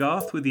Steve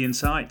Hogarth with the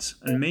insights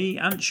and me,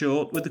 Ant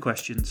Short, with the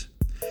questions.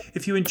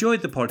 If you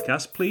enjoyed the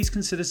podcast, please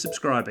consider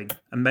subscribing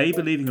and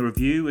maybe leaving a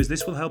review, as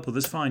this will help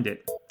others find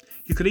it.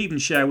 You could even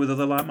share with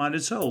other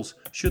like-minded souls,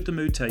 should the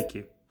mood take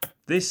you.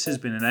 This has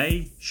been an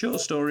A Short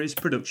Stories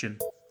production.